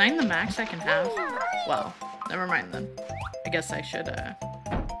wait, is 9 the max I can have? Well, never mind then. I guess I should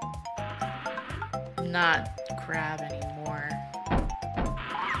not grab anymore.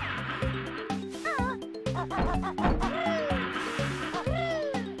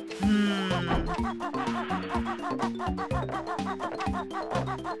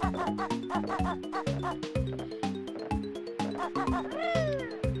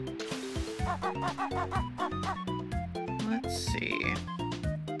 Let's see.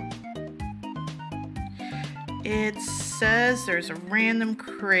 It says there's a random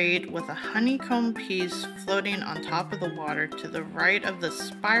crate with a honeycomb piece floating on top of the water to the right of the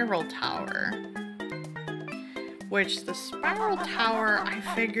spiral tower. Which the spiral tower I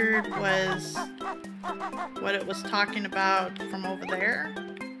figured was what it was talking about from over there.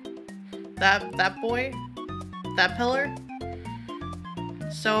 That boy? That pillar?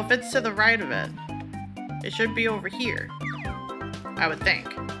 So if it's to the right of it, it should be over here. I would think.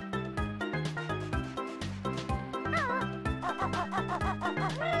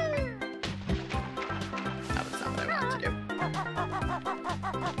 That was not what I wanted to do.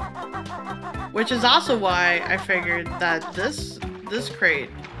 Which is also why I figured that this crate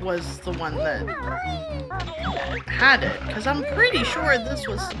was the one that had it. Because I'm pretty sure this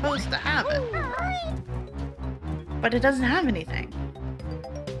was supposed to have it. But it doesn't have anything.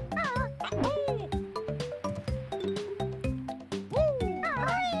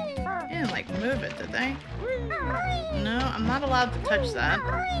 They didn't like move it, did they? No, I'm not allowed to touch that.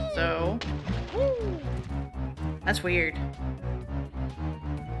 So that's weird.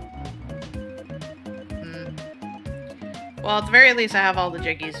 Well, at the very least, I have all the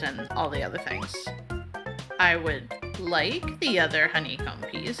jiggies and all the other things. I would like the other honeycomb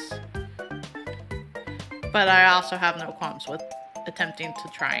piece. But I also have no qualms with attempting to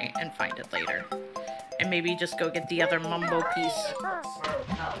try and find it later. And maybe just go get the other mumbo piece.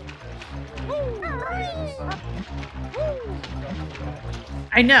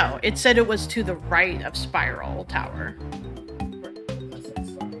 I know, it said it was to the right of Spiral Tower.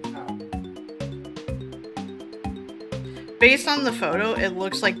 Based on the photo, it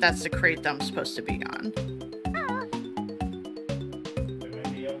looks like that's the crate that I'm supposed to be on.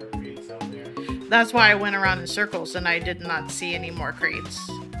 That's why I went around in circles and I did not see any more crates.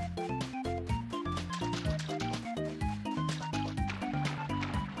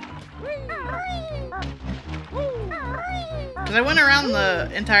 Because I went around the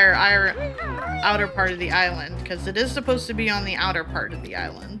entire outer part of the island, because it is supposed to be on the outer part of the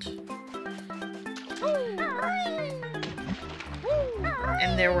island.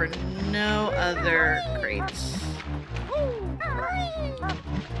 And there were no other crates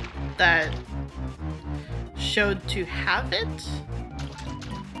that showed to have it,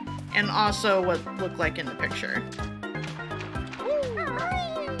 and also what looked like in the picture.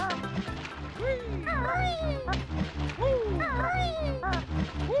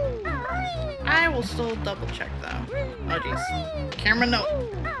 I will still double check though. Oh jeez. Camera, no.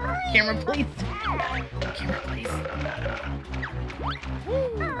 Camera, please. Camera, please.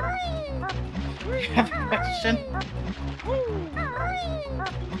 You have a question?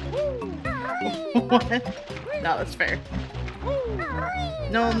 What? No, that's fair.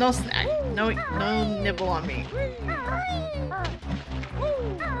 No snack. No nibble on me.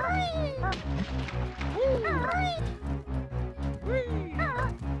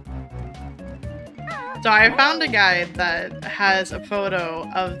 So I found a guy that has a photo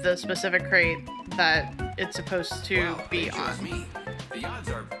of the specific crate that it's supposed to be on. Me. The odds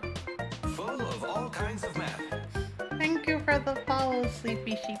are full of all kinds of math. Thank you for the follow,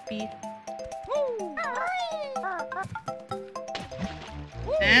 Sleepy Sheepy.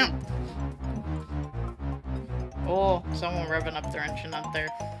 Damn. Oh, someone revving up their engine up there.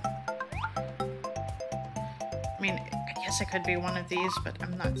 I mean, I guess it could be one of these, but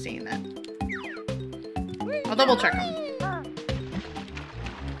I'm not seeing it. I'll double check them.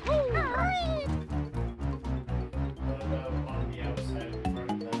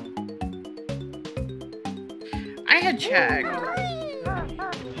 I had checked.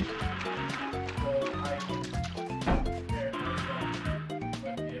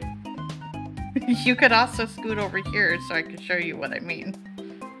 You could also scoot over here so I could show you what I mean.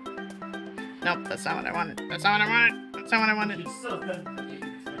 Nope, that's not what I wanted. That's not what I wanted. That's not what I wanted.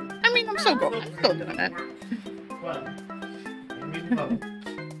 I mean, I'm still doing it.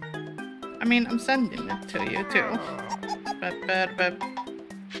 I mean, I'm sending it to you too. But.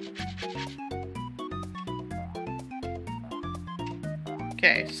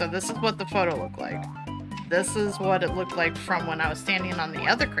 Okay, so this is what the photo looked like. This is what it looked like from when I was standing on the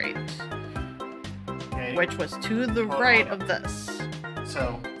other crate. Okay. Which was to the right of this.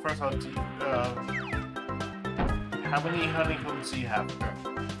 So, first of all, how many honeycombs do you have?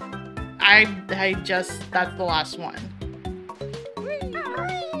 That's the last one.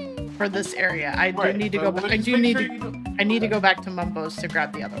 For this area. I do need to go back. I need to go back to Mumbo's to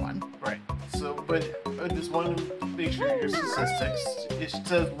grab the other one. Right. So, but I just want to make sure your statistics. It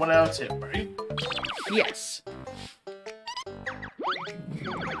says 1 out of 2, right? Yes.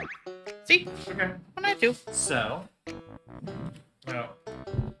 See? Okay. When I do. So. Oh.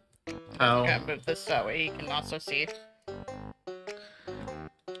 I'm gonna move this that way you can also see.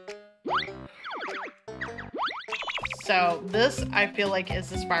 So this, I feel like, is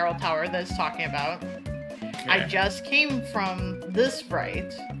the spiral tower that it's talking about. Okay. I just came from this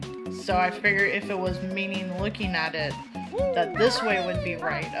right, so I figured if it was meaning looking at it, that this way would be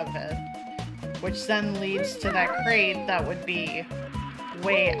right of it. Which then leads to that crate that would be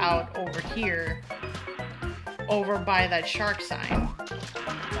way out over here. Over by that shark sign.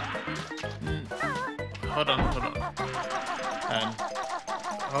 Hold on.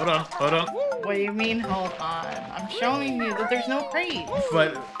 Hold on. What do you mean, hold on? I'm showing you that there's no crate.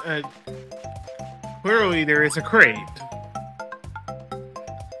 But, clearly there is a crate.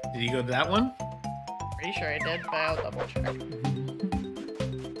 Did you go to that one? Pretty sure I did, but I'll double check.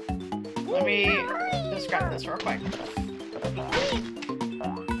 Let me just grab this real quick.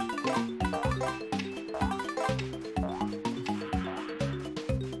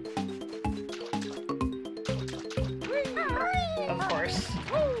 Of course.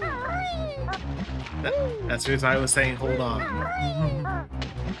 That's because I was saying hold on.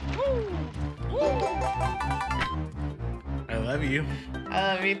 I love you.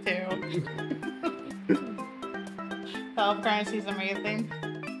 I love you too. Fellow Currency's amazing.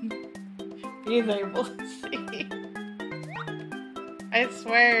 He's able to see. I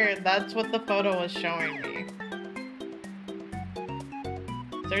swear, that's what the photo was showing me.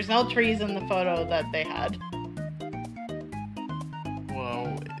 There's no trees in the photo that they had.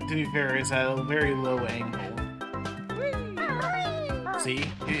 Well, to be fair, it's at a very low angle. See?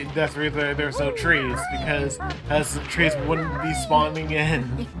 That's where there's no trees, because as the trees wouldn't be spawning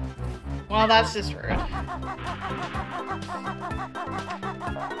in. Well, that's just rude.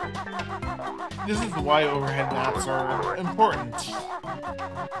 This is why overhead maps are important.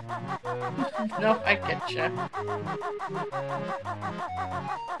 Nope, I get you.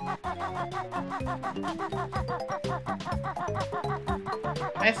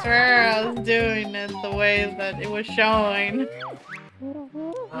 I swear I was doing it the way that it was showing.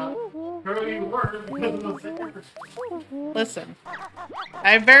 Listen,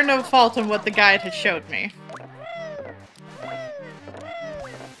 I bear no fault in what the guide has showed me.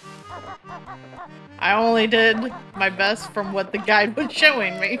 I only did my best from what the guide was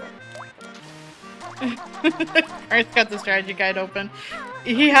showing me. Art's got the strategy guide open.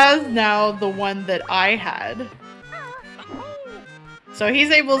 He has now the one that I had. So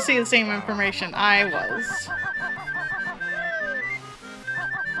he's able to see the same information I was.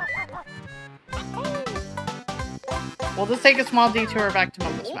 We'll just take a small detour back to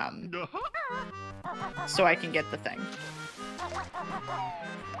Mumbles Mountain. So I can get the thing.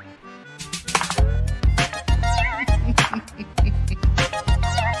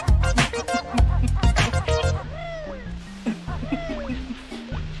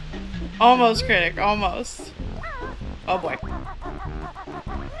 Almost, critic, almost. Oh boy.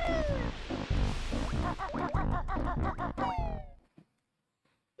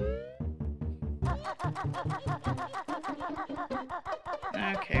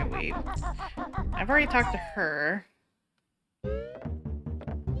 Okay, wait. I've already talked to her.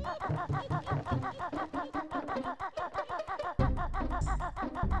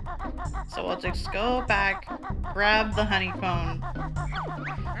 So we'll just go back, grab the honeycomb.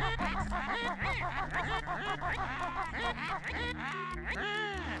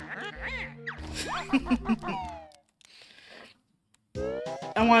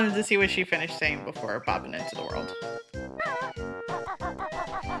 I wanted to see what she finished saying before popping into the world.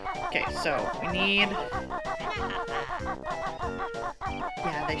 Okay, so we need...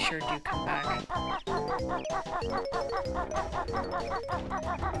 Yeah, they sure do come back.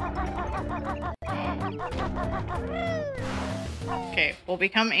 Okay, we'll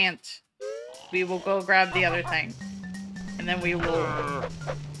become ant. We will go grab the other thing. And then we will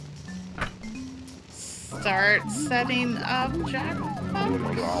start setting up jackpots.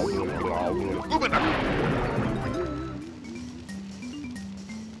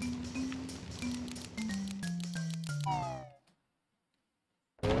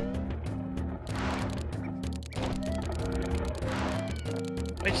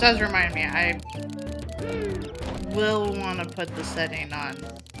 Which does remind me, I will want to put the setting on.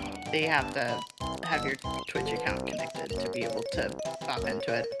 They have to have your Twitch account connected to be able to pop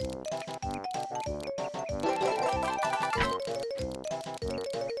into it.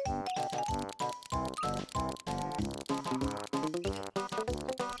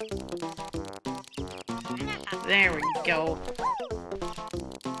 There we go.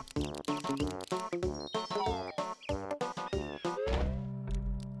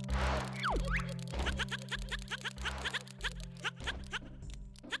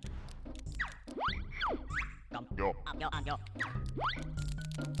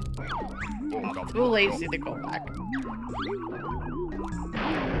 Too lazy to go back.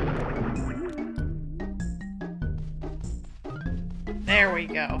 There we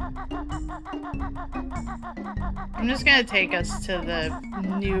go. I'm just gonna take us to the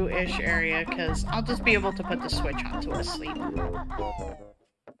new-ish area because I'll just be able to put the switch on to asleep.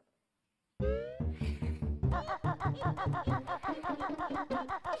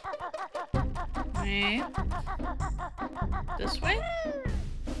 Wait. This way?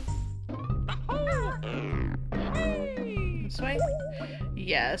 This way?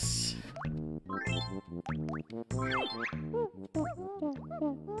 Yes.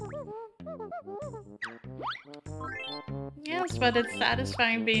 Yes, but it's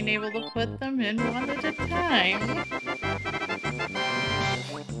satisfying being able to put them in one at a time.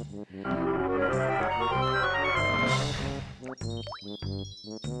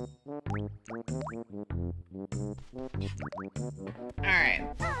 Alright.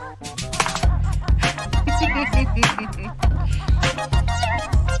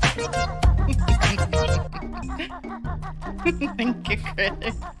 Thank you,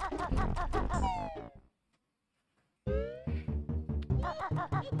 critic.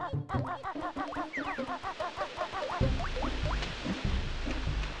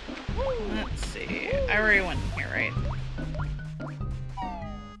 Let's see. I already went in here, right?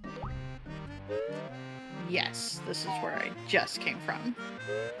 Yes, this is where I just came from.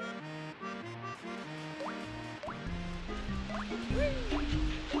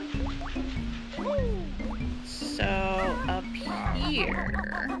 So, up here...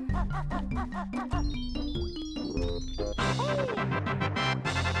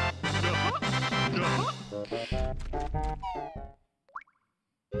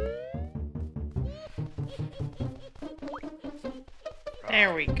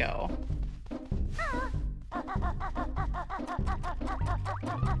 There we go.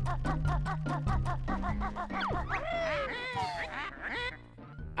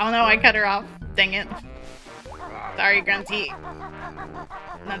 Oh no, I cut her off. Dang it. Sorry, Grunty.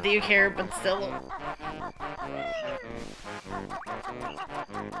 Not that you care, but still.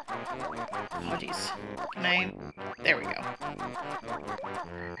 Oh jeez. Can I? There we go.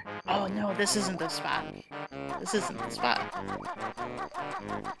 Oh no, this isn't the spot. This isn't the spot.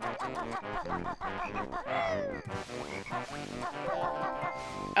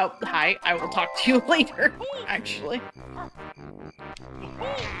 Oh, hi. I will talk to you later, actually.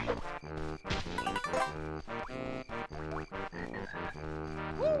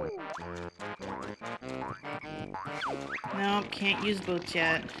 Nope, can't use boots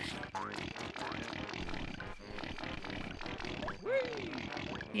yet.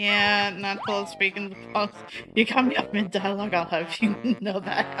 Yeah, not till speaking the phones. You got me up mid dialogue, I'll have you know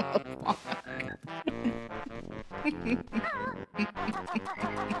that.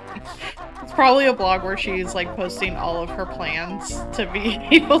 It's probably a blog where she's like posting all of her plans to be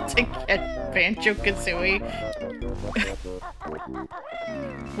able to get Banjo-Kazooie.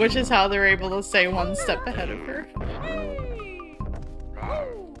 Which is how they're able to stay one step ahead of her.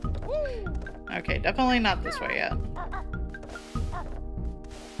 Okay, definitely not this way yet.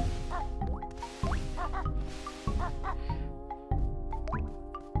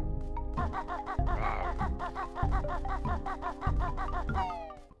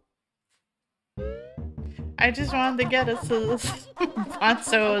 I just wanted to get us to this spot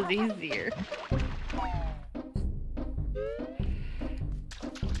so it was easier.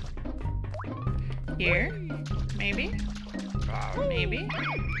 Here? Maybe? Maybe?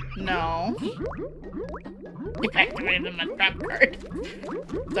 No. You activated my trap card.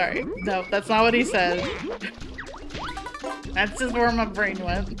 Sorry. No, that's not what he said. That's just where my brain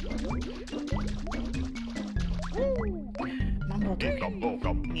went. Mumbo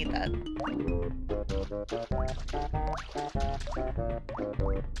token. Need that.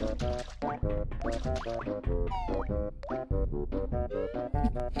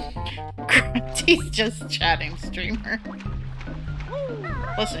 Grunty's just chatting streamer.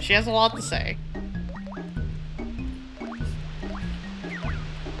 Listen, she has a lot to say.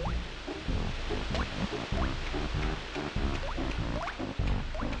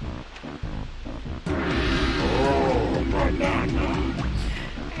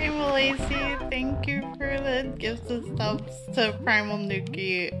 Hey Lazy, thank you for the gifts and subs to Primal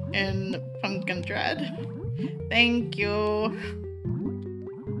Nuki and Pumpkin Dread. Thank you.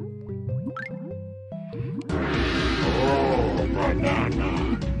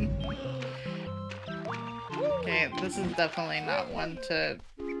 Okay, this is definitely not one to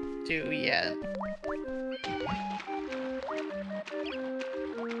do yet.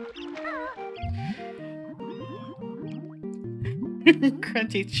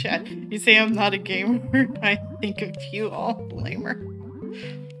 Grunty chat. You say I'm not a gamer. I think of you all lamer.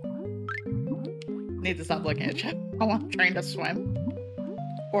 Need to stop looking at chat while I'm trying to swim.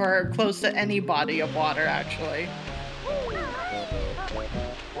 Or close to any body of water, actually.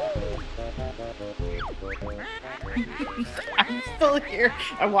 I'm still here.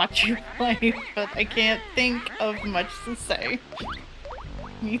 I watch you play, but I can't think of much to say.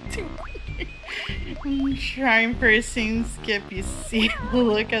 Me too. Trying for a scene skip, you see the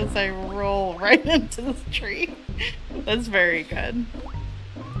look as I roll right into this tree. That's very good.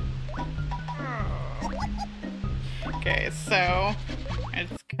 Okay, so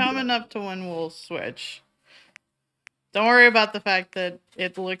it's coming up to when we'll switch. Don't worry about the fact that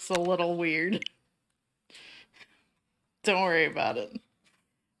it looks a little weird. Don't worry about it.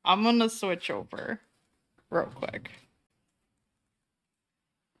 I'm gonna switch over real quick.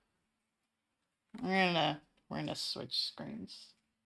 We're gonna switch screens.